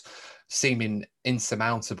records seeming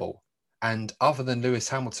insurmountable. And other than Lewis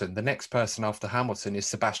Hamilton, the next person after Hamilton is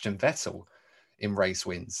Sebastian Vettel in race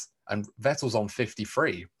wins. And Vettel's on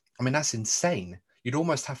 53. I mean, that's insane. You'd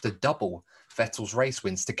almost have to double Vettel's race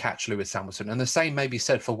wins to catch Lewis Hamilton. And the same may be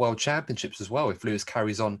said for world championships as well, if Lewis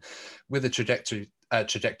carries on with the trajectory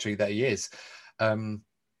that he is. I mean,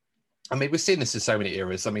 we've seen this in so many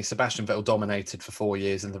eras. I mean, Sebastian Vettel dominated for 4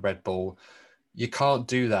 years in the Red Bull. You can't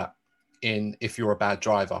do that if you're a bad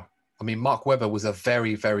driver. I mean, Mark Webber was a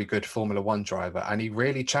very, very good Formula One driver, and he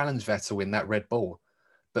really challenged Vettel in that Red Bull.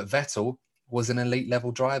 But Vettel was an elite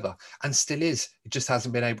level driver and still is. He just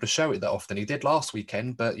hasn't been able to show it that often. He did last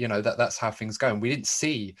weekend, but you know, that's how things go. And we didn't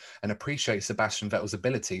see and appreciate Sebastian Vettel's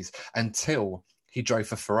abilities until he drove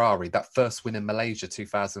for Ferrari. That first win in Malaysia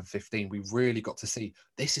 2015, we really got to see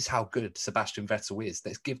this is how good Sebastian Vettel is.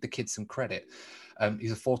 Let's give the kid some credit.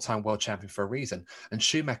 He's a 4-time world champion for a reason. And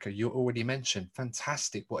Schumacher, you already mentioned,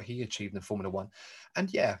 fantastic what he achieved in Formula One.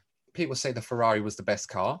 And yeah, people say the Ferrari was the best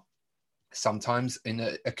car. Sometimes in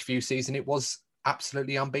a few seasons, it was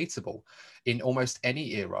absolutely unbeatable in almost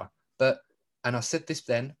any era. And I said this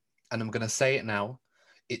then, and I'm going to say it now,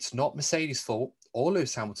 it's not Mercedes' fault or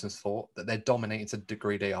Lewis Hamilton's fault that they're dominating to the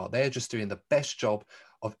degree they are. They're just doing the best job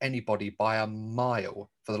of anybody by a mile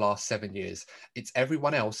for the last 7 years. It's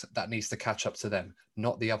everyone else that needs to catch up to them,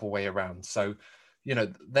 not the other way around. So, you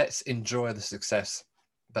know, let's enjoy the success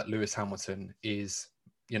that Lewis Hamilton is,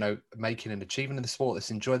 you know, making and achieving in the sport.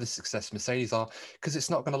 Let's enjoy the success Mercedes are, because it's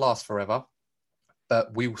not going to last forever.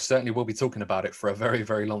 But we certainly will be talking about it for a very,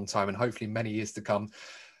 very long time, and hopefully many years to come.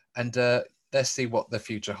 And let's see what the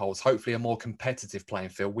future holds. Hopefully a more competitive playing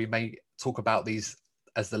field. We may talk about these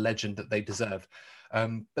as the legend that they deserve.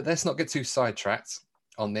 But let's not get too sidetracked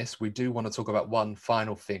on this. We do want to talk about one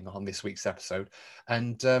final thing on this week's episode.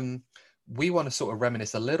 And we want to sort of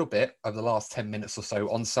reminisce a little bit over the last 10 minutes or so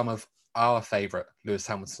on some of our favourite Lewis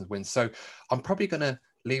Hamilton wins. So I'm probably going to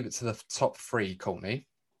leave it to the top three, Courtney.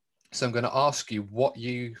 So I'm going to ask you what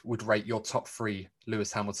you would rate your top three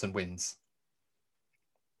Lewis Hamilton wins.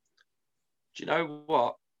 Do you know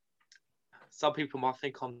what? Some people might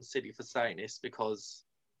think I'm silly for saying this because,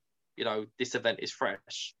 you know, this event is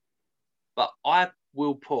fresh. But I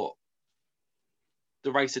will put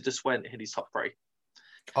the race that just went in his top three.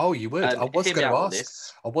 Oh, you would. And I was hear me going to out on ask.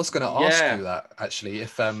 this. I was going to ask Yeah, you that actually.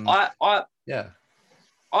 If I yeah,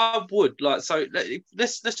 I would like, so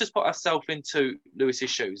let's just put ourselves into Lewis's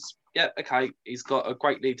shoes. Yeah, okay, he's got a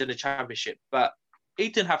great lead in the championship, but he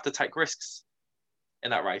didn't have to take risks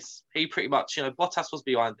in that race. He pretty much, Bottas was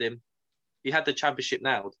behind him. He had the championship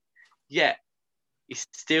nailed. Yet he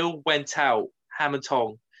still went out ham and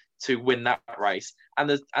tong to win that race. And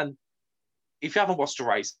if you haven't watched the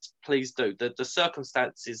race, please do. The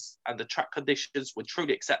circumstances and the track conditions were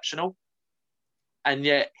truly exceptional. And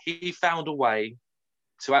yet he found a way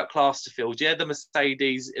to outclass the field. Yeah, the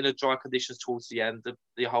Mercedes in the dry conditions towards the end,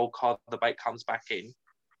 the whole car debate comes back in.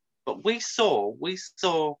 But we saw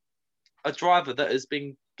a driver that has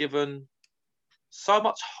been given so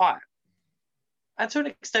much hype, and to an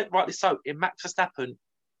extent, rightly so, in Max Verstappen,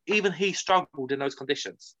 even he struggled in those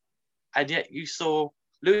conditions. And yet you saw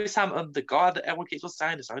Lewis Hamilton, the guy that everyone keeps on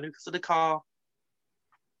saying it's only because of the car,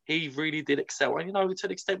 he really did excel. And, to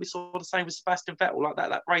an extent, we saw the same with Sebastian Vettel. Like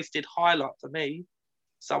that race did highlight for me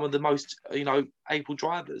some of the most, able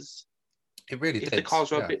drivers. it really if did. the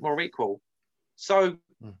cars were yeah. a bit more equal. So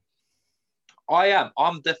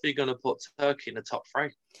I'm definitely going to put Turkey in the top three.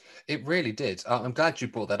 It really did. I'm glad you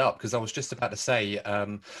brought that up because I was just about to say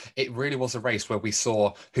it really was a race where we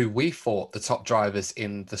saw who we thought the top drivers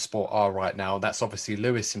in the sport are right now. That's obviously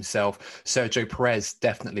Lewis himself, Sergio Perez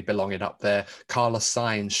definitely belonging up there, Carlos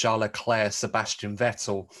Sainz, Charles Leclerc, Sebastian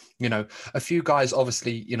Vettel. A few guys,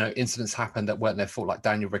 obviously, incidents happened that weren't their fault, like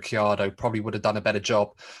Daniel Ricciardo probably would have done a better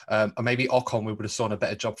job. Or maybe Ocon, we would have seen a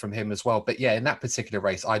better job from him as well. But yeah, in that particular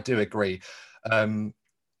race, I do agree.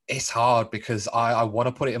 It's hard because I want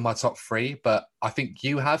to put it in my top three, but I think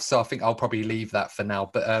you have, so I think I'll probably leave that for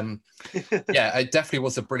now. But yeah, it definitely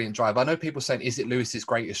was a brilliant drive. I know people saying, is it Lewis's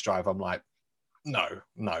greatest drive? I'm like, no,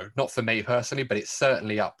 not for me personally, but it's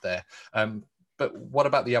certainly up there. But what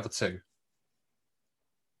about the other two?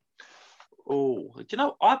 Oh,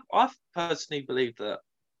 I personally believe that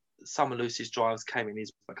some of Lewis's drives came in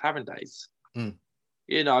his McLaren days.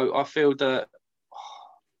 I feel that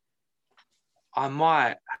I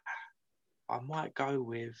might go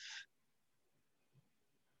with.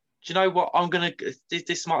 Do you know what?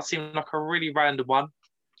 This might seem like a really random one,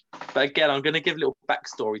 but again, I'm gonna give a little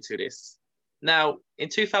backstory to this. Now, in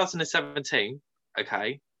 2017,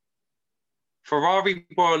 okay, Ferrari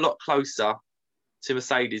were a lot closer to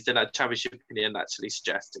Mercedes than that championship in the end actually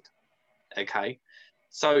suggested. Okay,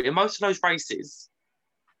 so in most of those races,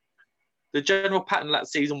 the general pattern that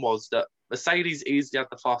season was that Mercedes easily had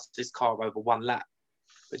the fastest car over one lap.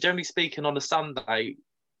 But generally speaking, on a Sunday,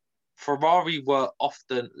 Ferrari were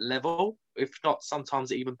often level, if not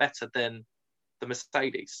sometimes even better than the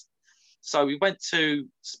Mercedes. So we went to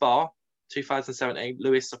Spa 2017.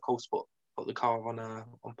 Lewis, of course, put the car on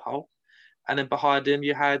pole. And then behind him,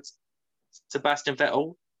 you had Sebastian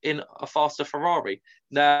Vettel in a faster Ferrari.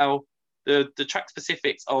 Now, the track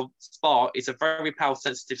specifics of Spa is a very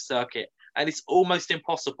power-sensitive circuit, and it's almost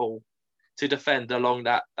impossible to defend along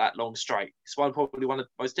that long straight. It's probably one of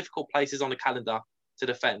the most difficult places on the calendar to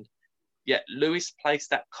defend. Yet Lewis placed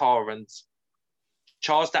that car and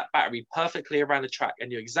charged that battery perfectly around the track and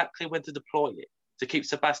knew exactly when to deploy it to keep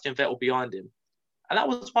Sebastian Vettel behind him. And that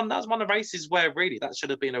was one of the races where really that should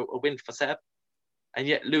have been a win for Seb. And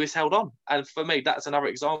yet Lewis held on. And for me, that's another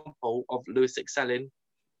example of Lewis excelling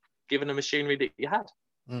given the machinery that he had.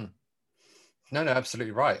 No,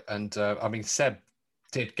 absolutely right. And Seb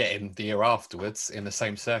did get him the year afterwards in the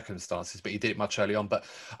same circumstances, but he did it much early on. But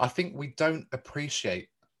I think we don't appreciate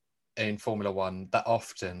in Formula One that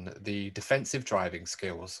often the defensive driving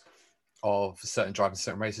skills of certain drivers,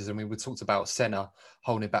 certain races. I mean, we talked about Senna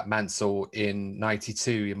holding back Mansell in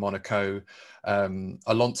 92 in Monaco,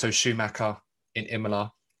 Alonso Schumacher in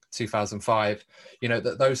Imola 2005,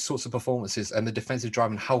 those sorts of performances and the defensive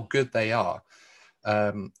driving, how good they are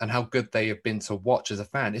and how good they have been to watch as a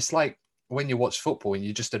fan. It's like when you watch football and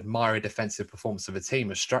you just admire a defensive performance of a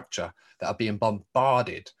team, a structure that are being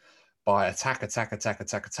bombarded by attack.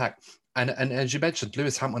 And as you mentioned,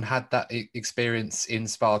 Lewis Hamilton had that experience in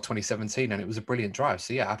Spa 2017, and it was a brilliant drive.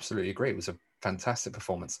 So yeah, absolutely agree. It was a fantastic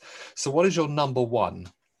performance. So what is your number one?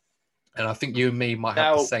 And I think you and me might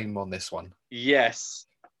have the same on this one. Yes.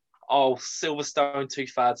 Oh, Silverstone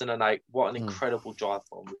 2008. What an incredible drive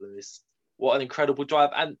from Lewis. What an incredible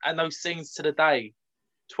drive. And those scenes to the day,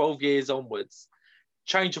 12 years onwards,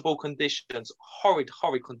 changeable conditions, horrid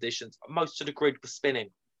conditions. Most of the grid was spinning.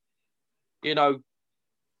 Even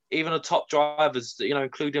the top drivers,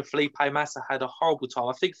 including Felipe Massa, had a horrible time.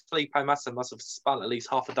 I think Felipe Massa must have spun at least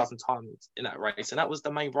half a dozen times in that race. And that was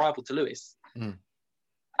the main rival to Lewis.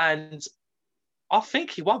 And I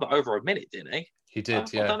think he won by over a minute, didn't he? He did, I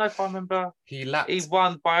yeah. don't know if I remember. He He lapped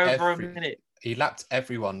won by over a minute. He lapped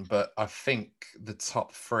everyone, but I think the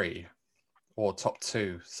top 3 or top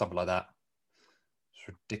 2, something like that.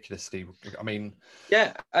 It's ridiculously. I mean,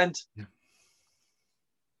 yeah, and yeah.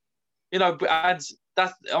 you know, and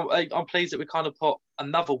that's I'm pleased that we kind of put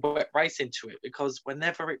another wet race into it, because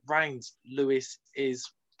whenever it rains, Lewis is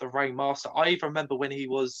the rain master. I even remember when he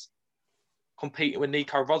was competing with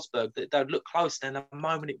Nico Rosberg, that they'd look close, then the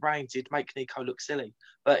moment it rains, he'd make Nico look silly.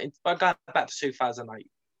 But by going back to 2008,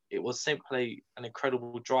 it was simply an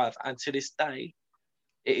incredible drive, and to this day,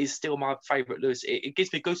 it is still my favourite Lewis. It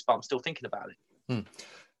gives me goosebumps still thinking about it.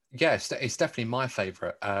 Yeah, it's definitely my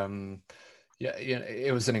favourite. Yeah,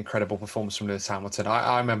 it was an incredible performance from Lewis Hamilton.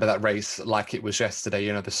 I remember that race like it was yesterday.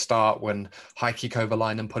 You know, the start when Heikki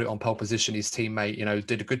Kovalainen put it on pole position. His teammate,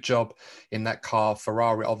 did a good job in that car.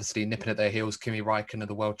 Ferrari obviously nipping at their heels. Kimi Räikkönen,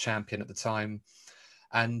 the world champion at the time.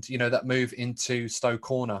 And, that move into Stowe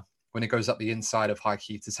Corner, when it goes up the inside of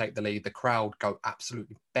Heikki to take the lead, the crowd go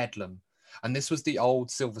absolutely bedlam. And this was the old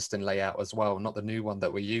Silverstone layout as well, not the new one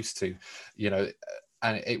that we're used to,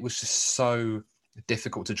 and it was just so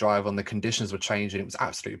difficult to drive on. The conditions were changing. It was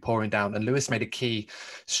absolutely pouring down. And Lewis made a key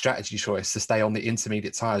strategy choice to stay on the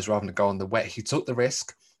intermediate tyres rather than go on the wet. He took the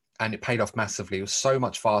risk and it paid off massively. It was so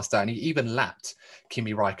much faster. And he even lapped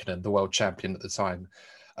Kimi Räikkönen, the world champion at the time,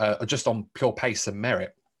 just on pure pace and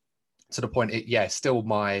merit, to the point, still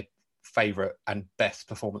my favourite and best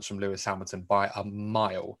performance from Lewis Hamilton by a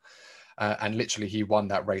mile. And literally he won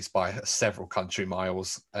that race by several country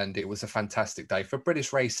miles. And it was a fantastic day for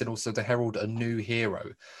British racing, also to herald a new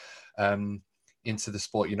hero into the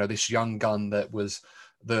sport. This young gun that was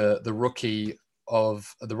the rookie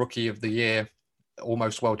of the year,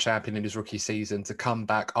 almost world champion in his rookie season, to come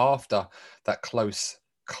back after that close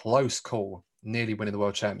call, nearly winning the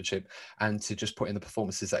world championship, and to just put in the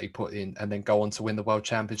performances that he put in and then go on to win the world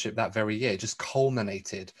championship that very year. It just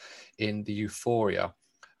culminated in the euphoria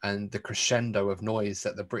and the crescendo of noise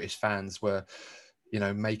that the British fans were,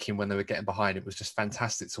 making when they were getting behind. It was just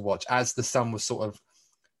fantastic to watch as the sun was sort of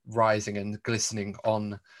rising and glistening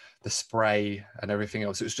on the spray and everything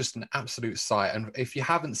else. It was just an absolute sight. And if you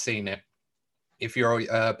haven't seen it, if you're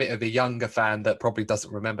a bit of a younger fan that probably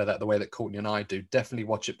doesn't remember that the way that Courtney and I do, definitely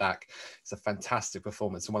watch it back. It's a fantastic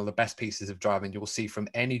performance and one of the best pieces of driving you'll see from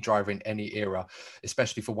any driver in any era,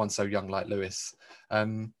 especially for one so young like Lewis.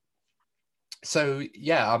 So,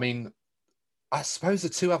 yeah, I mean, I suppose the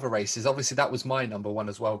 2 other races, obviously that was my number 1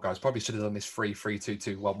 as well, guys. Probably should have done this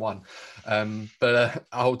 3-3-2-2-1-1. But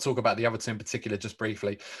I'll talk about the other 2 in particular just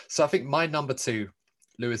briefly. So I think my number 2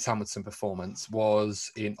 Lewis Hamilton performance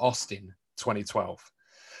was in Austin 2012.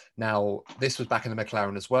 Now, this was back in the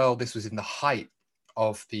McLaren as well. This was in the height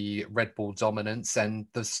of the Red Bull dominance. And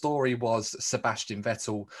the story was Sebastian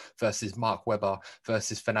Vettel versus Mark Webber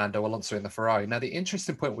versus Fernando Alonso in the Ferrari. Now, the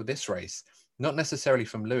interesting point with this race, not necessarily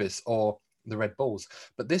from Lewis or the Red Bulls,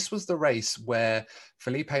 but this was the race where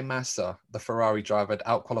Felipe Massa, the Ferrari driver, had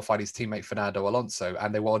outqualified his teammate Fernando Alonso,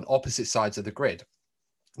 and they were on opposite sides of the grid.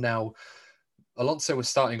 Now, Alonso was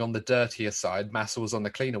starting on the dirtier side, Massa was on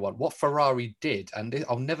the cleaner one. What Ferrari did, and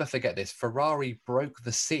I'll never forget this, Ferrari broke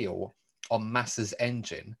the seal on Massa's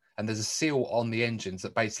engine, and there's a seal on the engines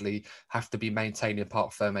that basically have to be maintained in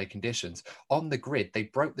part thermal conditions. On the grid, they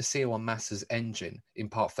broke the seal on Massa's engine in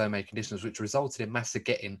part thermal conditions, which resulted in Massa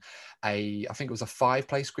getting I think it was a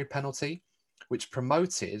 5-place grid penalty, which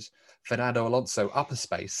promoted Fernando Alonso up a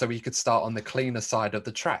space so he could start on the cleaner side of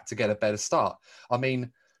the track to get a better start. I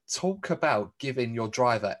mean, talk about giving your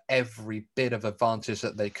driver every bit of advantage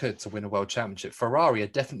that they could to win a world championship. Ferrari are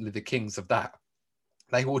definitely the kings of that.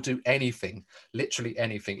 They will do anything, literally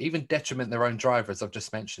anything, even detriment their own driver, as I've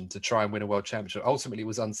just mentioned, to try and win a world championship. Ultimately, it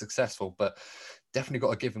was unsuccessful, but definitely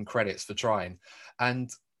got to give them credits for trying. And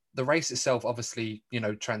the race itself, obviously,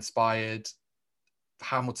 transpired.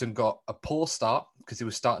 Hamilton got a poor start because he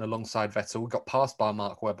was starting alongside Vettel, got passed by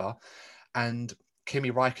Mark Webber, and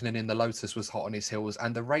Kimi Räikkönen in the Lotus was hot on his heels.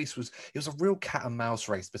 And the race was a real cat and mouse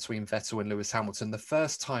race between Vettel and Lewis Hamilton. The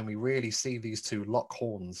first time we really see these two lock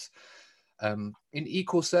horns. In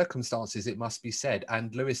equal circumstances, it must be said.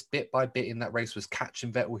 And Lewis, bit by bit in that race, was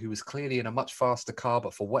catching Vettel, who was clearly in a much faster car,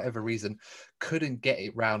 but for whatever reason, couldn't get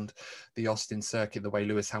it round the Austin circuit the way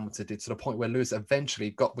Lewis Hamilton did, to the point where Lewis eventually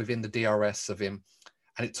got within the DRS of him.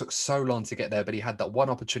 And it took so long to get there, but he had that one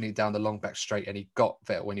opportunity down the long back straight, and he got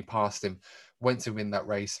Vettel when he passed him, went to win that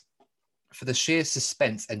race. For the sheer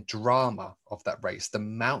suspense and drama of that race, the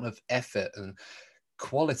amount of effort and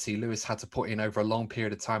quality Lewis had to put in over a long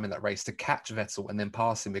period of time in that race to catch Vettel and then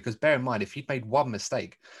pass him. Because bear in mind, if he'd made one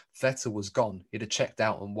mistake, Vettel was gone. He'd have checked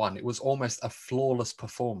out and won. It was almost a flawless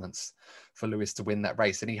performance for Lewis to win that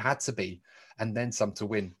race. And he had to be, and then some to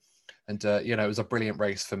win. And, it was a brilliant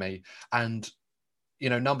race for me. And,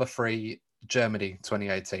 number 3, Germany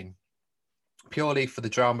 2018. Purely for the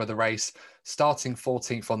drama of the race, starting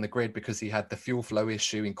 14th on the grid because he had the fuel flow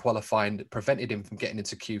issue in qualifying that prevented him from getting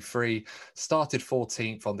into Q3, started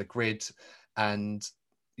 14th on the grid, and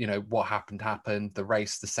what happened. The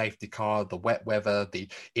race, the safety car, the wet weather, the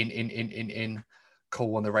in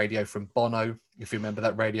call on the radio from Bono, if you remember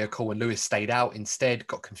that radio call, when Lewis stayed out instead,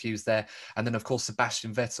 got confused there. And then, of course,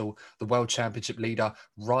 Sebastian Vettel, the World Championship leader,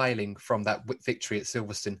 riling from that victory at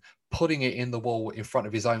Silverstone, putting it in the wall in front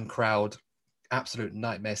of his own crowd. Absolute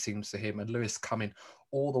nightmare seems to him. And Lewis coming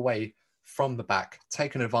all the way from the back,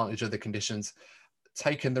 taking advantage of the conditions,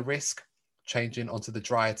 taking the risk, changing onto the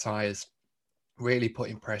drier tyres, really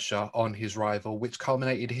putting pressure on his rival, which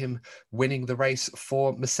culminated him winning the race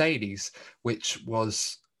for Mercedes, which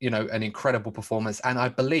was, an incredible performance. And I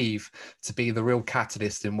believe to be the real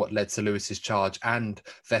catalyst in what led to Lewis's charge and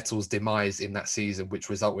Vettel's demise in that season, which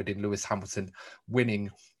resulted in Lewis Hamilton winning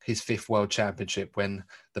his 5th world championship when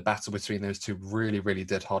the battle between those two really, really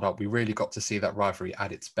did hold up. We really got to see that rivalry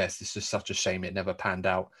at its best. It's just such a shame it never panned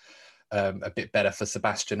out. A bit better for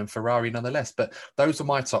Sebastian and Ferrari nonetheless. But those are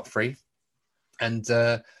my top 3. And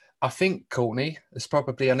I think, Courtney, it's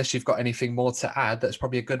probably, unless you've got anything more to add, that's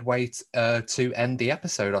probably a good way to end the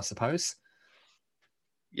episode, I suppose.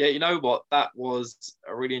 Yeah, you know what? That was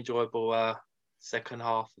a really enjoyable second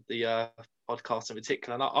half of the podcast in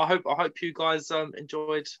particular. And I hope you guys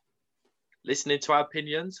enjoyed listening to our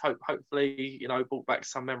opinions. Hopefully, brought back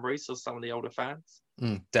some memories of some of the older fans.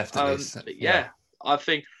 Definitely. Yeah, I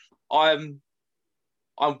think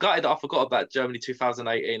I'm gutted that I forgot about Germany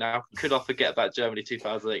 2018. How could I forget about Germany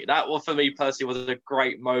 2018? That one for me personally was a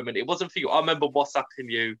great moment. It wasn't for you. I remember WhatsApping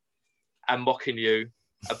you and mocking you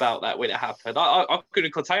about that when it happened. I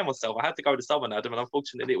couldn't contain myself. I had to go to someone, Adam, and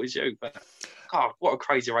unfortunately it was you. But God, what a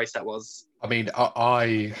crazy race that was. I mean,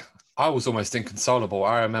 I was almost inconsolable.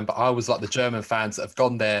 I remember I was like the German fans that have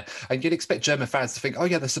gone there, and you'd expect German fans to think, oh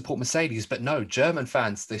yeah, they support Mercedes, but no, German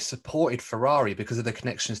fans, they supported Ferrari because of the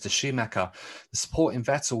connections to Schumacher, the supporting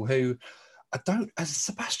Vettel, who as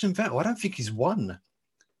Sebastian Vettel, I don't think he's won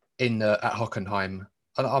at Hockenheim.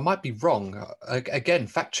 And I might be wrong. Again,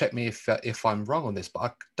 fact check me if I'm wrong on this, but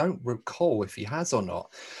I don't recall if he has or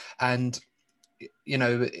not. And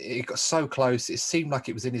it got so close. It seemed like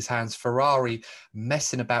it was in his hands. Ferrari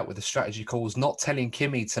messing about with the strategy calls, not telling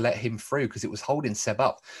Kimi to let him through because it was holding Seb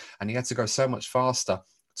up, and he had to go so much faster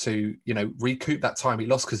to, recoup that time he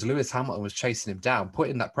lost because Lewis Hamilton was chasing him down,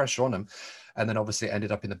 putting that pressure on him. And then obviously it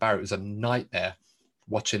ended up in the barrier. It was a nightmare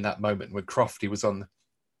watching that moment when Crofty was on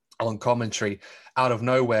commentary. Out of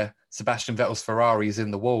nowhere, Sebastian Vettel's Ferrari is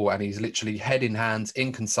in the wall and he's literally head in hands,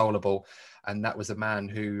 inconsolable. And that was a man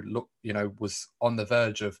who was on the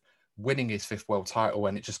verge of winning his 5th world title,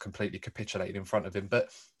 and it just completely capitulated in front of him. But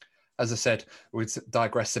as I said, we're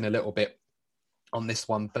digressing a little bit on this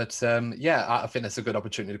one. But I think that's a good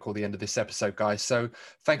opportunity to call the end of this episode, guys. So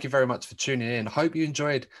thank you very much for tuning in. Hope you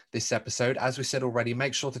enjoyed this episode. As we said already,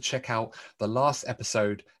 make sure to check out the last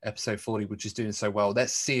episode 40, which is doing so well.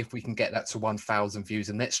 Let's see if we can get that to 1,000 views,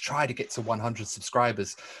 and let's try to get to 100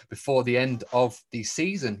 subscribers before the end of the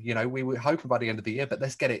season. We were hoping by the end of the year, but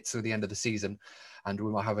let's get it to the end of the season, and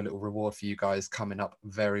we might have a little reward for you guys coming up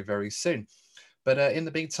very, very soon. But in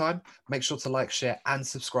the meantime, make sure to like, share, and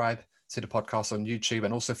subscribe to the podcast on YouTube,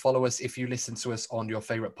 and also follow us if you listen to us on your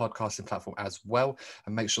favorite podcasting platform as well.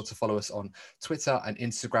 And make sure to follow us on Twitter and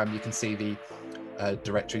Instagram. You can see the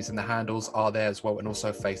directories and the handles are there as well, and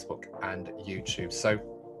also Facebook and YouTube. So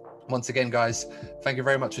once again, guys, thank you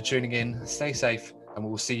very much for tuning in. Stay safe, and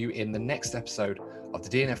we will see you in the next episode of the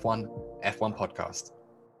DNF1 F1 podcast.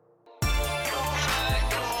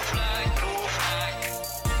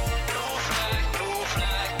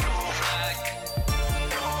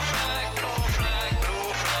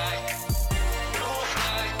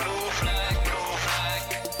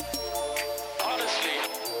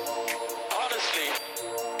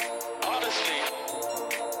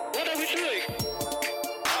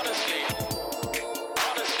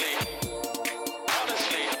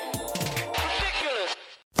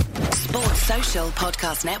 Social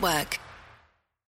Podcast Network.